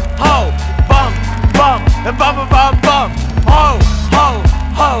 ho, ho. Bum, bum, bum, bum, bum, bum. Ho, ho,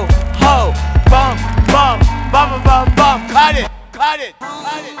 ho, ho. Bum, bum, bum, bum, bum. Cut it, cut it,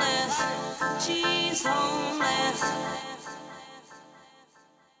 cut it. Homeless, she's homeless.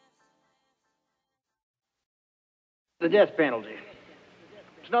 The death penalty.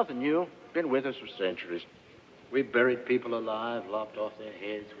 It's nothing new. Been with us for centuries. We buried people alive, lopped off their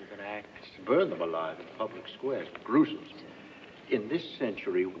heads with an axe, burned them alive in public squares. Gruesome. In this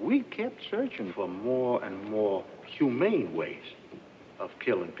century, we kept searching for more and more humane ways of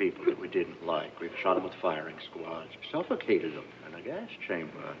killing people that we didn't like. We've shot them with firing squads, suffocated them in a gas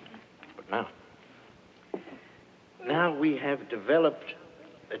chamber. But now we have developed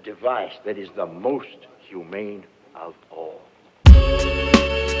a device that is the most humane of all.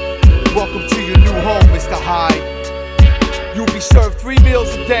 Welcome to your new home, Mr. Hyde. You'll be served 3 meals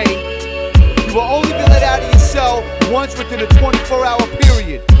a day. You will only be let out of your cell once within a 24-hour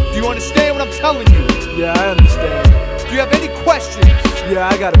period. Do you understand what I'm telling you? Yeah, I understand. Do you have any questions? Yeah,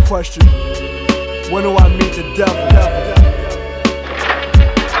 I got a question. When do I meet the devil?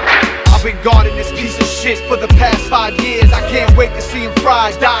 I've been guarding this piece of shit for the past 5 years. I can't wait to see him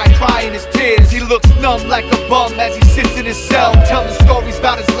fry, die, crying his tears. He looks numb like a bum as he sits in his cell, telling stories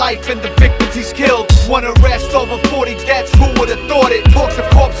about his life and the victims he's killed. One arrest, over 40 deaths, who would've thought it? Talks of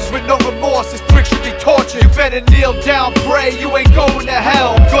corpses with no remorse, his bricks should be tortured. You better kneel down, pray, you ain't going to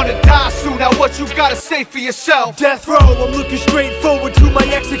hell. Gonna die soon, now what you gotta say for yourself? Death row, I'm looking straight forward to my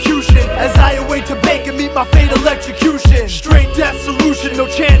execution, as I await to bake and meet my fate electrocution. Straight death solution, no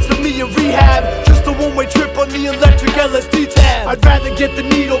chance of me in rehab, just a one-way trip on the electric LSD tab. I'd rather get the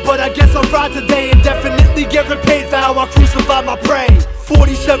needle, but I guess I'll ride today and definitely get repaid for how I crucify my prey.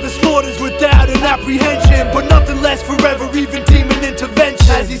 47 slaughters without an apprehension, but nothing lasts forever, even demon intervention.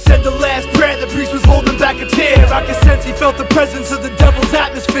 As he said the last prayer, the priest was holding back a tear. I could sense he felt the presence of the devil's atmosphere.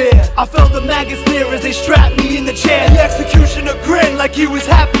 like he was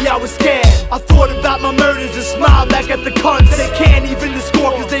happy I was scared. I thought about my murders and smiled back at the cunts. They can't even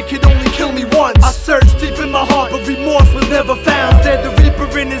score cause they could only kill me once. I searched deep in my heart but remorse was never found. Stared the reaper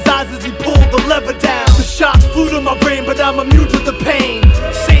in his eyes as he pulled the lever down. The shots flew to my brain but I'm immune to the pain.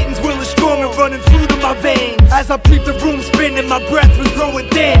 Satan's will is strong and running through to my veins. As I peeped the room spinning, my breath was growing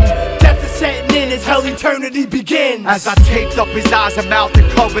thin. Death is setting in as hell eternity begins. As I taped up his eyes and mouth and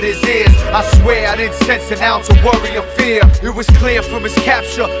covered his ears, I swear I didn't sense an ounce of worry or fear. It was clear from his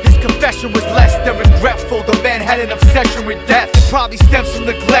capture, his confession was less than regretful. The man had an obsession with death. It probably stems from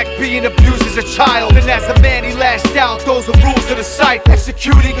neglect, being abused as a child. And as a man he lashed out, those are rules of the sight.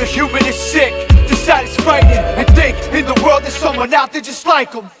 Executing a human is sick, the sight is frightening. And think, in the world there's someone out there just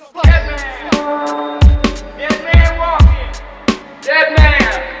like him. Dead man walking. Dead man.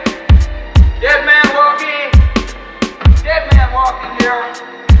 Dead man walking. Dead man walking here.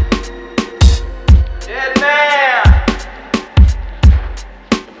 Dead man.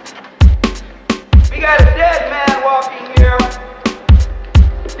 We got a dead man walking here.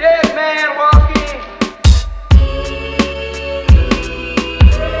 Dead man walking.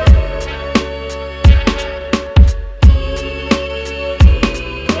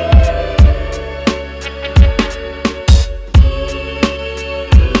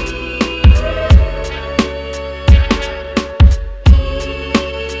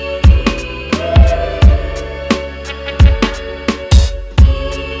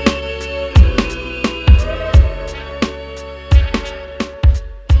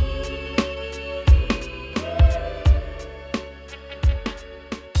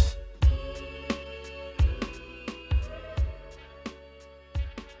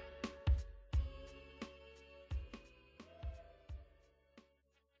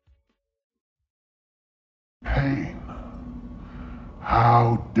 Pain.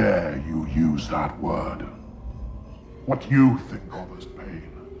 How dare you use that word? What you think of as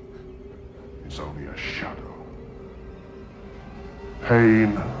pain is only a shadow.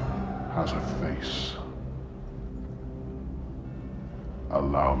 Pain has a face.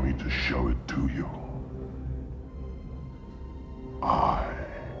 Allow me to show it to you. I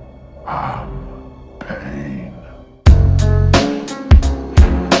am pain.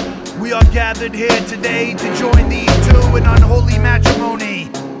 We are gathered here today to join these two in unholy matrimony.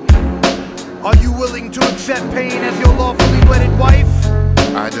 Are you willing to accept pain as your lawfully wedded wife?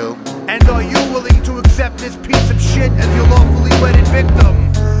 I do. And are you willing to accept this piece of shit as your lawfully wedded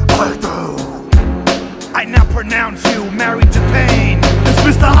victim? I do. I now pronounce you married to pain. It's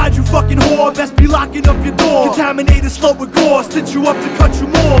Mr. Hyde, you fucking whore. Best be locking up your door. Contaminated slow with gore. Stitch you up to cut you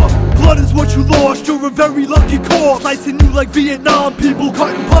more. Blood is what you lost. You're a very lucky corpse. Slicing you like Vietnam people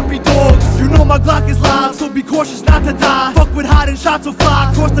cutting puppy dogs. You know my Glock is live, so be cautious not to die. Fuck with hiding shots will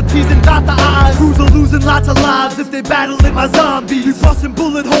fly. Cross the T's and dot the I's. Crews are losing lots of lives if they battling my zombies. You busting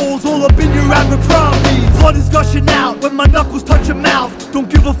bullet holes all up in your Abercrombie. Blood is gushing out when my knuckles touch your mouth. Don't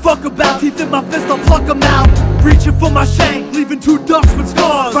give a fuck about teeth in my fist, I'll pluck them out. Reaching for my shank, leaving two ducks with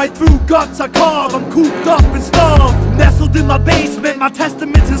scars. Right through guts I carve, I'm cooped up and starved. Nestled in my basement, my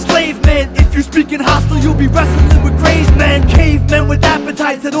testament's enslavement. If you speaking hostile, you'll be wrestling with crazed men. Cavemen with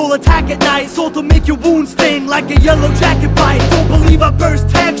appetites that all attack at night. Salt will make your wounds sting like a yellow jacket bite. Don't believe I burst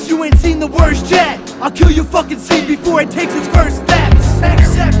text, you ain't seen the worst yet. I'll kill your fucking seed before it takes its first steps.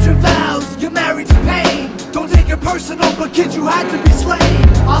 Accept your vows, you're married to pain. Don't take it personal, but kid, you had to be slain.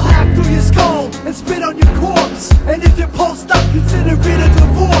 I'll hack through your skull and spit on your corpse. And if your pulse stops, consider it a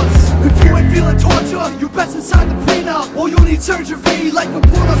divorce. If you ain't feeling torture, you best sign the prenup. Or you'll need surgery like a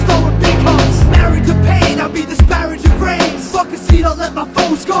porno star with big humps. Married to pain, I'll be disparaging brains. Fuck a seat, I'll let my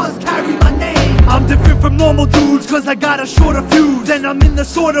faux scars carry my name. I'm different from normal dudes, cause I got a shorter fuse. And I'm in the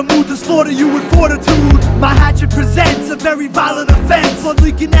sort of mood to slaughter you with fortitude. My hatchet presents a very violent offense. Blood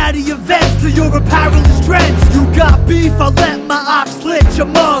leaking out of your vents till your apparel is drenched. You got beef, I'll let my ox slit your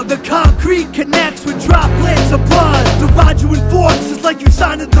mug. The concrete connects with droplets of blood. Divide you in forks, just like you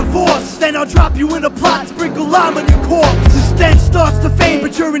signed a divorce. Then I'll drop you in a plot, sprinkle lime on your corpse. The stench starts to fade,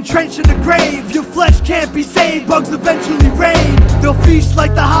 but you're entrenched in the grave. Your flesh can't be saved, bugs eventually reign. They'll feast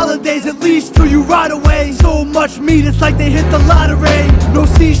like the holidays, at least till you rot away. So much meat, it's like they hit the lottery. No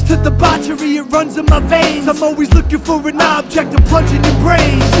siege to debauchery, it runs in my veins. I'm always looking for an object to plunge in your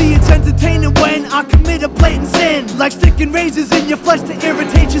brain. See, it's entertaining when I commit a blatant sin, like sticking razors in your flesh to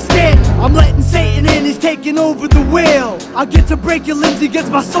irritate your skin. I'm letting Satan in, he's taking over the wheel. I get to break your limbs, he gets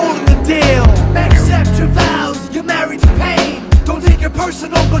my soul in the deal. Accept your vows, you're married to pain. Don't take it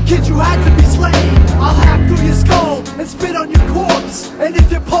personal, but kid, you had to be slain. I'll hack through your skull and spit on your corpse. And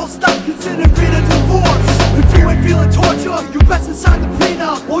if your pulse stops, consider it a divorce. If you ain't feeling torture, you best sign the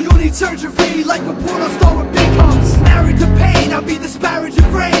prenup. Or you'll need surgery like a porno star with big humps. Married to pain, I'll I'll be disparaging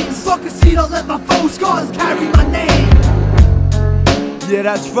frames. Fuck a seat, I'll let my foes' scars carry my name. Yeah,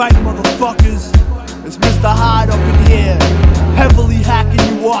 that's right, motherfuckers. It's Mr. Hyde up in here, heavily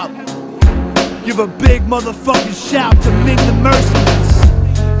hacking you up. Give a big motherfucking shout to Ming the Merciless,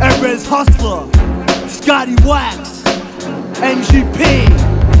 Erez Hustler, Scotty Wax, MGP,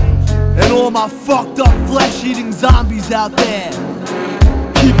 and all my fucked up flesh-eating zombies out there.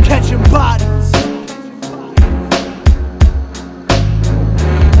 Keep catching bodies.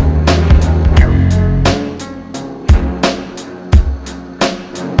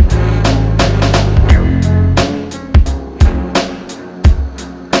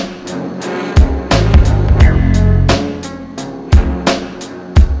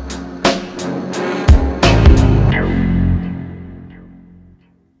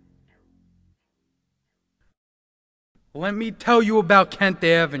 Let me tell you about Kent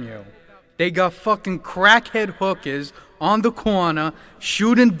Avenue. They got fucking crackhead hookers on the corner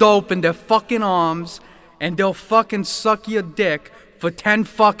shooting dope in their fucking arms, and they'll fucking suck your dick for 10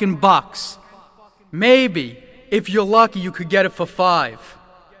 fucking bucks. Maybe, if you're lucky, you could get it for 5.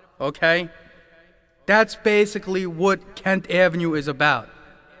 Okay? That's basically what Kent Avenue is about.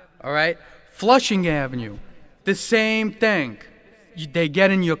 Alright? Flushing Avenue, the same thing. They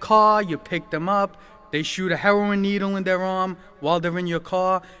get in your car, you pick them up, they shoot a heroin needle in their arm while they're in your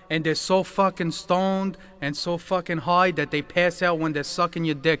car, and they're so fucking stoned and so fucking high that they pass out when they're sucking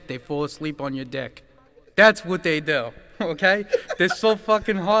your dick. They fall asleep on your dick. That's what they do, okay? They're so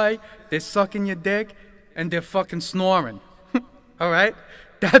fucking high, they're sucking your dick, and they're fucking snoring. Alright?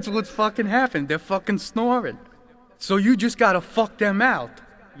 That's what's fucking happened. They're fucking snoring. So you just gotta fuck them out,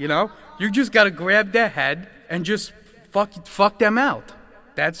 you know? You just gotta grab their head and just fuck them out.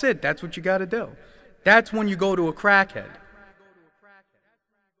 That's it. That's what you gotta do. That's when you go to a crackhead.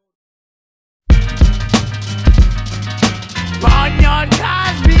 Barnyard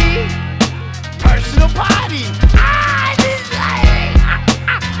Cosby, personal party.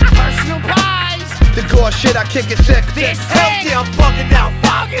 Personal pies. The gore shit I kick is sick. This Hell yeah, I'm bugging out.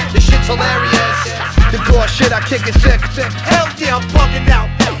 This shit's hilarious. The gore shit I kick is sick. Hell yeah, I'm bugging out.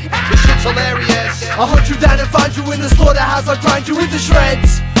 This shit's hilarious. I'll hunt you down and find you in the slaughterhouse. I'll grind you into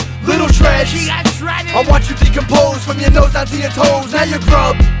shreds. Little shreds. I watch you decompose from your nose down to your toes. Now you're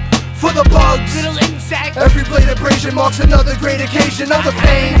grub for the bugs. Little insect. Every blade abrasion marks another great occasion of the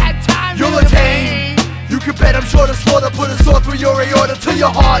pain you'll attain. You can bet I'm sure to slaughter, put a sword through your aorta till your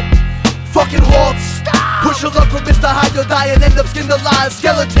heart fucking halts. Push your luck with Mr. Hyde, you'll die and end up skinned alive.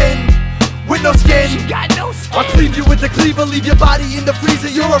 Skeleton with no skin. I'll cleave you with the cleaver, leave your body in the freezer.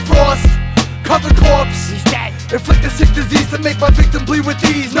 You're a frost covered corpse. He's dead. Inflict a sick disease to make my victim bleed with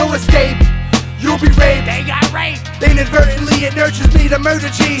ease. No escape, you'll be raped. They got raped. Inadvertently it nurtures me to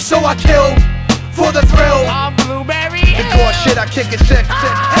murder G. So I kill for the thrill. I'm blueberry. The gore shit I kick is sick.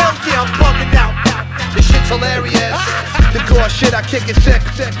 Hell yeah, I'm bugging out. This shit's hilarious. The gore shit I kick is sick.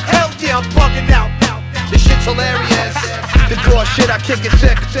 Hell yeah, I'm bugging out. This shit's hilarious. The gore shit I kick is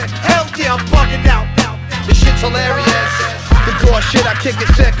sick. Hell yeah, I'm bugging out. This shit's hilarious. The gore shit I kick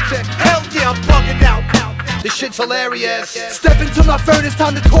is sick. Hell yeah, I'm bugging out. This shit's hilarious. Step into my furnace,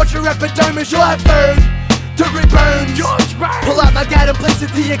 time to torture epidermis. You'll have third-degree burns. Pull out my gat and place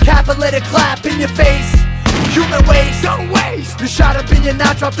it to your cap and let it clap in your face. Human waste, don't waste. You're shot up in your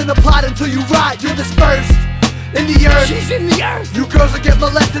knot, dropped in the plot until you rot. You're dispersed in the earth. She's in the earth. You girls will get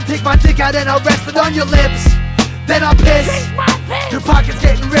molested. Take my dick out and I'll rest it on your lips. Then I'll piss. Your pocket's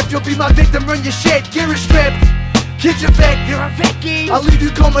getting ripped. You'll be my victim. Run your shit. Gear is stripped. Kid your Vic. You're a Vicky. I'll leave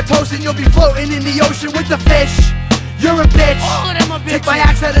you comatose and you'll be floating in the ocean with the fish. You're a bitch. All of them are bitches. Take my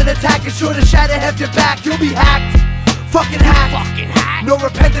axe at an attack and sure to shatter half your back. You'll be hacked. Fucking hacked. Fucking hacked. No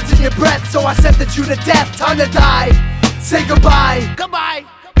repentance in your breath, so I sentence you to death. Time to die. Say goodbye. Goodbye.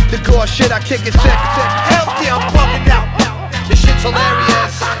 The gore shit I kick is sick. Hell yeah, I'm bugging out. This shit's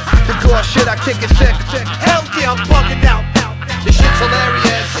hilarious. The gore shit I kick is sick. Hell yeah, I'm bugging out. This shit's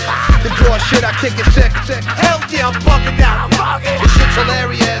hilarious. The gore shit I kick is sick. Hell yeah, I'm bugging out. This shit's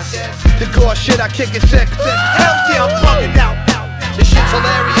hilarious. The gore shit I kick is sick. Hell yeah, I'm bugging out. This shit's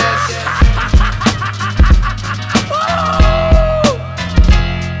hilarious.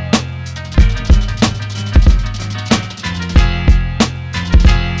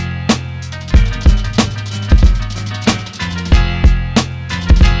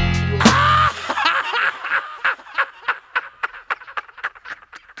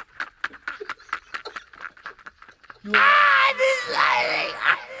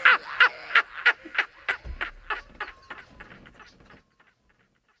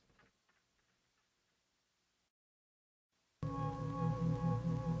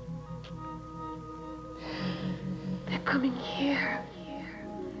 coming here.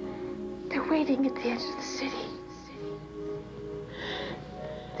 They're waiting at the edge of the city.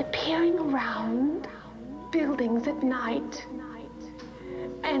 They're peering around buildings at night.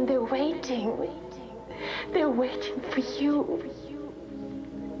 And they're waiting. They're waiting for you.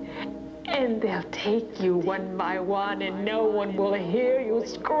 And they'll take you one by one, and no one will hear you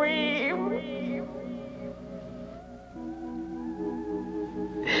scream.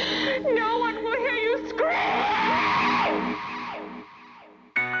 No one will hear you scream!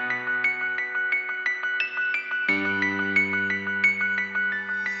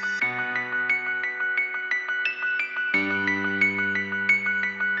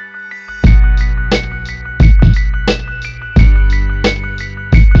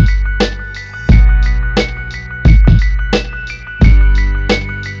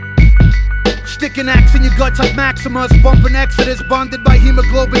 Sticking axe in your guts like Maximus, bumping Exodus, bonded by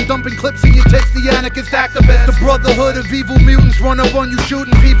hemoglobin, dumping clips in your tits, the anarchist activist. The brotherhood of evil mutants run up on you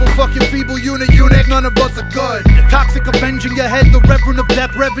shooting people, fuck your feeble eunuch, none of us are good. Toxic avenging your head, the reverend of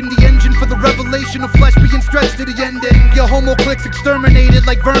death, revving the engine for the revelation of flesh being stretched to the ending. Your homo cliques exterminated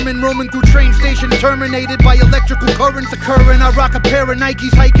like vermin roaming through train stations, terminated by electrical currents occurring. I rock a pair of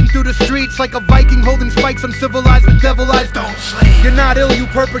Nikes hiking through the streets like a Viking holding spikes uncivilized with devil eyes. Don't sleep. You're not ill, you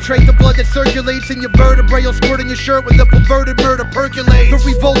perpetrate the blood that circulates in your vertebrae, you'll squirt in your shirt when the perverted murder percolates. The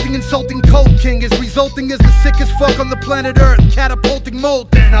revolting, insulting coke king is resulting as the sickest fuck on the planet Earth, catapulting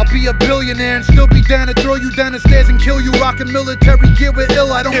molten. I'll be a billionaire and still be down to throw you down the stairs and kill you, rocking military gear with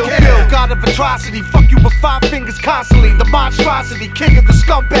ill, I don't care. God of atrocity, fuck you with 5 fingers constantly. The monstrosity, king of the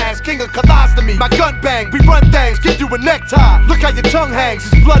scumbags, king of colostomy. My gun bang, we run things, give you a necktie. Look how your tongue hangs,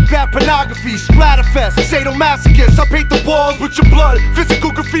 it's bloodbath pornography, splatterfest, sadomasochist. I paint the walls with your blood,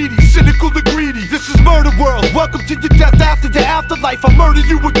 physical graffiti, cynical and greedy. This is murder world, welcome to your death after your afterlife. I'll murder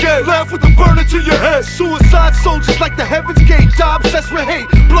you again, laugh with a burner to your head. Suicide soldiers like the Heaven's Gate, die obsessed with hate.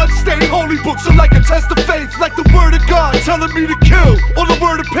 Blood-stained holy books are like a test of faith, like the word of God telling me to kill, or the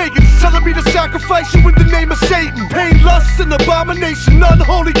word of pagans telling me to sacrifice you in the name of Satan. Pain, lust, and abomination,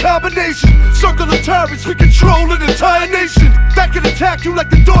 unholy combination. Circle of tyrants, we control an entire nation that can attack you like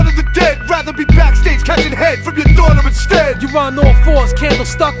the dawn of the dead. Rather be backstage catching head from your daughter instead. You're on all fours, candle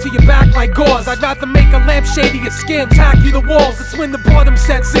stuck to your back like gauze. I'd rather make a lampshade of your skin, tack you the walls. That's when the boredom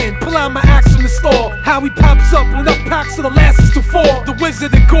sets in. Pull out my axe from the store. How he pops up when enough packs of the last is to fall. The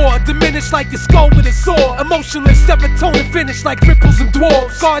wizard and gore, diminished like your skull with a sword. Emotionless, serotonin finished like cripples and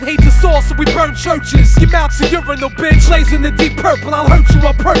dwarves. God hates us all, so we burn churches. Your mouth's a urinal, bitch. Lays in the deep purple, I'll hurt you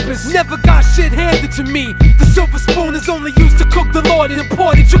on purpose. Never got shit handed to me. The silver spoon is only used to cook the Lord. It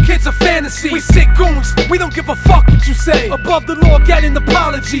imported, you kids are fantasy. We sick goons, we don't give a fuck what you say. Above the law, get an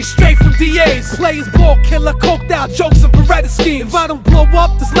apology straight from DAs. Players ball, killer, coked out, jokes and Beretta schemes. If I don't blow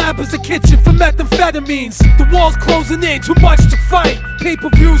up, this lab is a kitchen for methamphetamines. The walls closing in, too much to fight.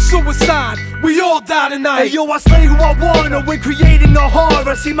 Pay-per-view suicide, we all die tonight. Hey yo, I slay who I wanna when creating a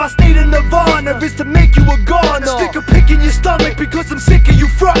horror. See my state of nirvana is to make you a goner. Stick a pick in your stomach because I'm sick of you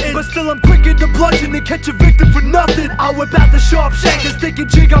frontin'. But still I'm quicker to bludgeon and catch a victim for nothing. I whip out the sharp shankers, stick a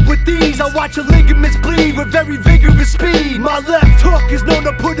jig up with these. I watch your ligaments bleed with very vigorous speed. My left hook is known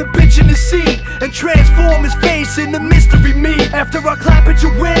to put a bitch in the seat and transform his face into mystery meat. After I clap at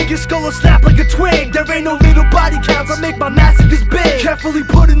your wig, your skull will snap like a twig. There ain't no little body counts, I make my massacres big. Carefully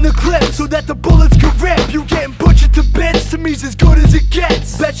put in the clip so that the bullets can rip. You getting butchered to bits, to me's as good as it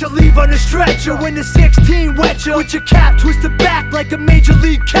gets. Bet you leave on a stretcher when the 16 wet you. With your cap twisted back like a major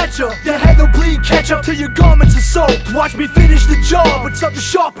league catcher. Your head will bleed, catch up till your garments are soaked. Watch me finish the job with something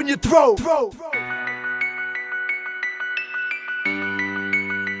sharp in your throat.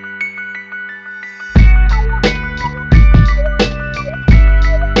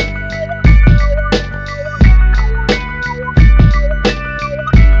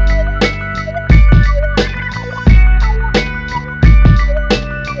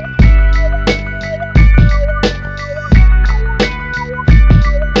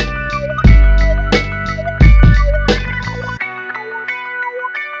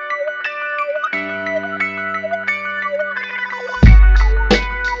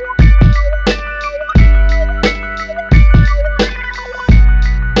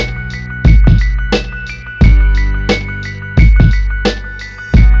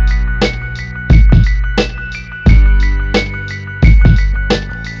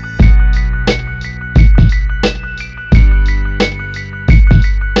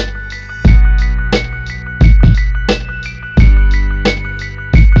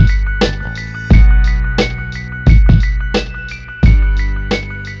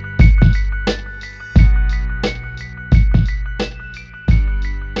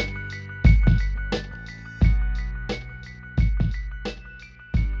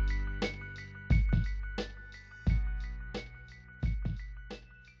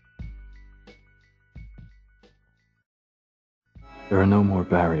 There are no more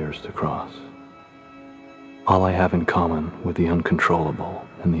barriers to cross. All I have in common with the uncontrollable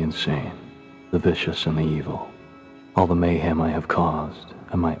and the insane, the vicious and the evil, all the mayhem I have caused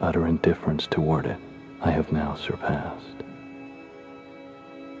and my utter indifference toward it, I have now surpassed.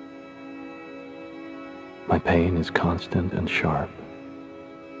 My pain is constant and sharp,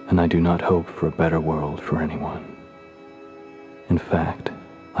 and I do not hope for a better world for anyone. In fact,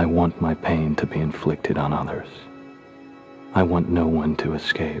 I want my pain to be inflicted on others. I want no one to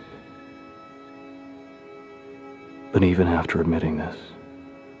escape. But even after admitting this,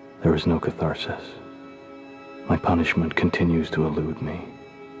 there is no catharsis. My punishment continues to elude me,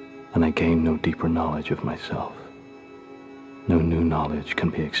 and I gain no deeper knowledge of myself. No new knowledge can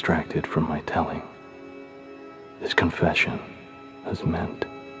be extracted from my telling. This confession has meant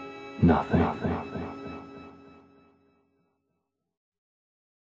nothing.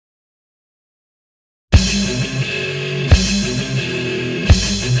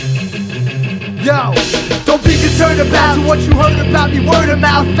 Yo, don't be concerned about what you heard about me, word of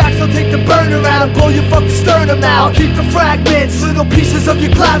mouth. Facts, I'll take the burner out and blow your fucking sternum out. I'll keep the fragments, little pieces of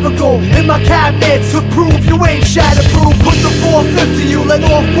your clavicle in my cabinets to prove you ain't shatterproof. Put the 450 you, let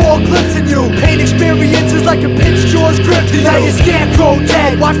all 4 clips in you. Pain experiences like a pinch jaw's grip to you. Now you're scarecrow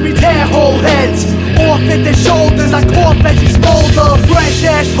dead, watch me tear whole heads off at their shoulders. I cough as you smolder. Fresh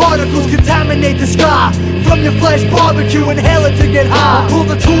ash particles contaminate the sky. From your flesh barbecue, inhale it to get high. Pull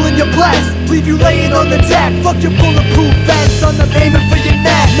the tool in your blast, leave you laying on the deck. Fuck your bulletproof vest, son, I'm aiming for your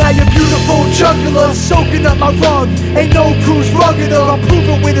neck. Now your beautiful jugular soaking up my rug. Ain't no cruise rugged or I'm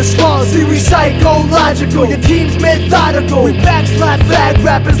proving with a slug. See, we psychological, your team's methodical. We backslap fag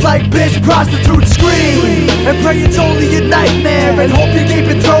rappers like bitch prostitutes scream and pray it's only a nightmare, and hope your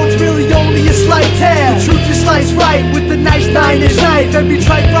gaping throat's really only a slight tear. The truth is sliced right with the nice 9-inch knife. Every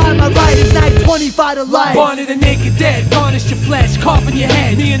trite rhyme I write is knife 25 to life. Born in the naked dead, garnish your flesh, carving your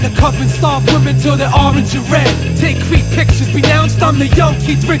head. Me in the coffin, starve women till they're orange and red. Take creep pictures, renounced I'm the young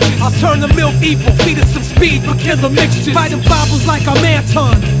Keith Richards. I'll turn the milk evil, feed us some speed, but kill the mixtures. Fighting Bibles like I'm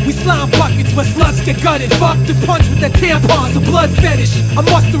Anton. We slime buckets where sluts get gutted. Fucked and punched with that tampons, a blood fetish. I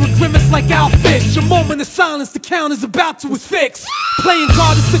muster a grimace like Al Fish. A moment of silence, the count is about to fix. Playing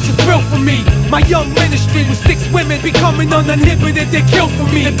God is such a thrill for me. My young ministry with 6 women becoming uninhibited, they kill for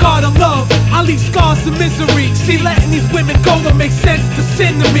me. The God of love, I leave scars of misery. See, letting these women go don't make sense to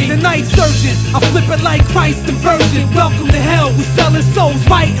sin to me. The night surgeon, I flip it like Christ and Virgin. Welcome to hell, we selling souls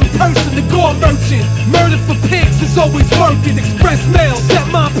right in person. The gore merchant, murder for pigs is always working. Express mail, set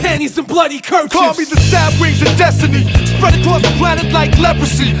my panties in bloody kerchiefs. Call me the sad wings of destiny, spread across the planet like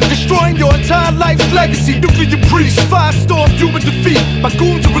leprosy, destroying your entire life's legacy. Nuclear breach, firestorm, human defeat. My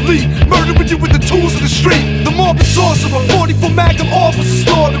goons are elite, murdering you with the tools of the street. The morbid sorcerer, 44 Magnum officers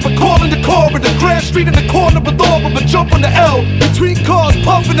slaughtered. We're calling the corridor, Grand Street in the corner with all of a jump on the L. Between cars,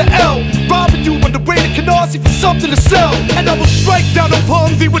 puffing the L, robbing you on the way to Canarsie for something to sell. And I will strike down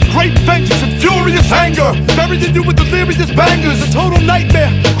upon thee with great vengeance and furious anger, burying you with delirious bangers. A total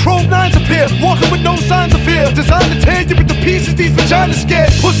nightmare, chrome 9s appear, walking with no signs of fear. Designed to tear you into pieces, these vaginas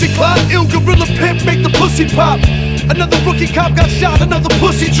scared. Pussy clot, ill gorilla pimp, make the pussy pop. Another rookie cop got shot, another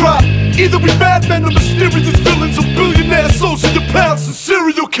pussy drop. Either we madmen or mysterious villains, or billionaire sociopaths and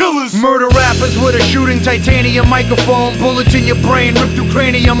serial killers. Murder rappers with a shooting titanium microphone, bullets in your brain, ripped through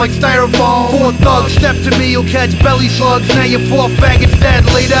cranium like styrofoam. 4 thugs step to me, you'll catch belly slugs. Now you're 4 faggots dead,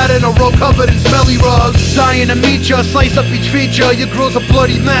 laid out in a row covered in smelly rugs. Dying to meet ya, slice up each feature. Your grill's a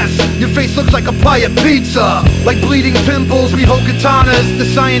bloody mess, your face looks like a pie of pizza. Like bleeding pimples, we hold katanas. The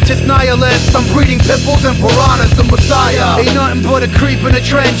scientist nihilist, I'm breeding pimples and piranhas. The Messiah ain't nothing but a creep in a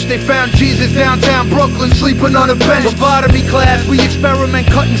trench. They found Jesus downtown Brooklyn, sleeping on a bench. Lobotomy class, we experiment,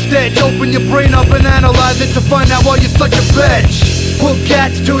 cut and stitch. Open your brain up and analyze it to find out why you're such a bitch. Hook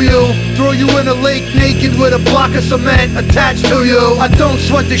cats to you, throw you in a lake naked with a block of cement attached to you. I don't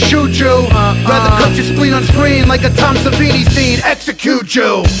sweat to shoot you, rather cut your spleen on screen like a Tom Savini scene, execute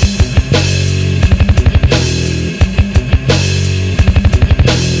you.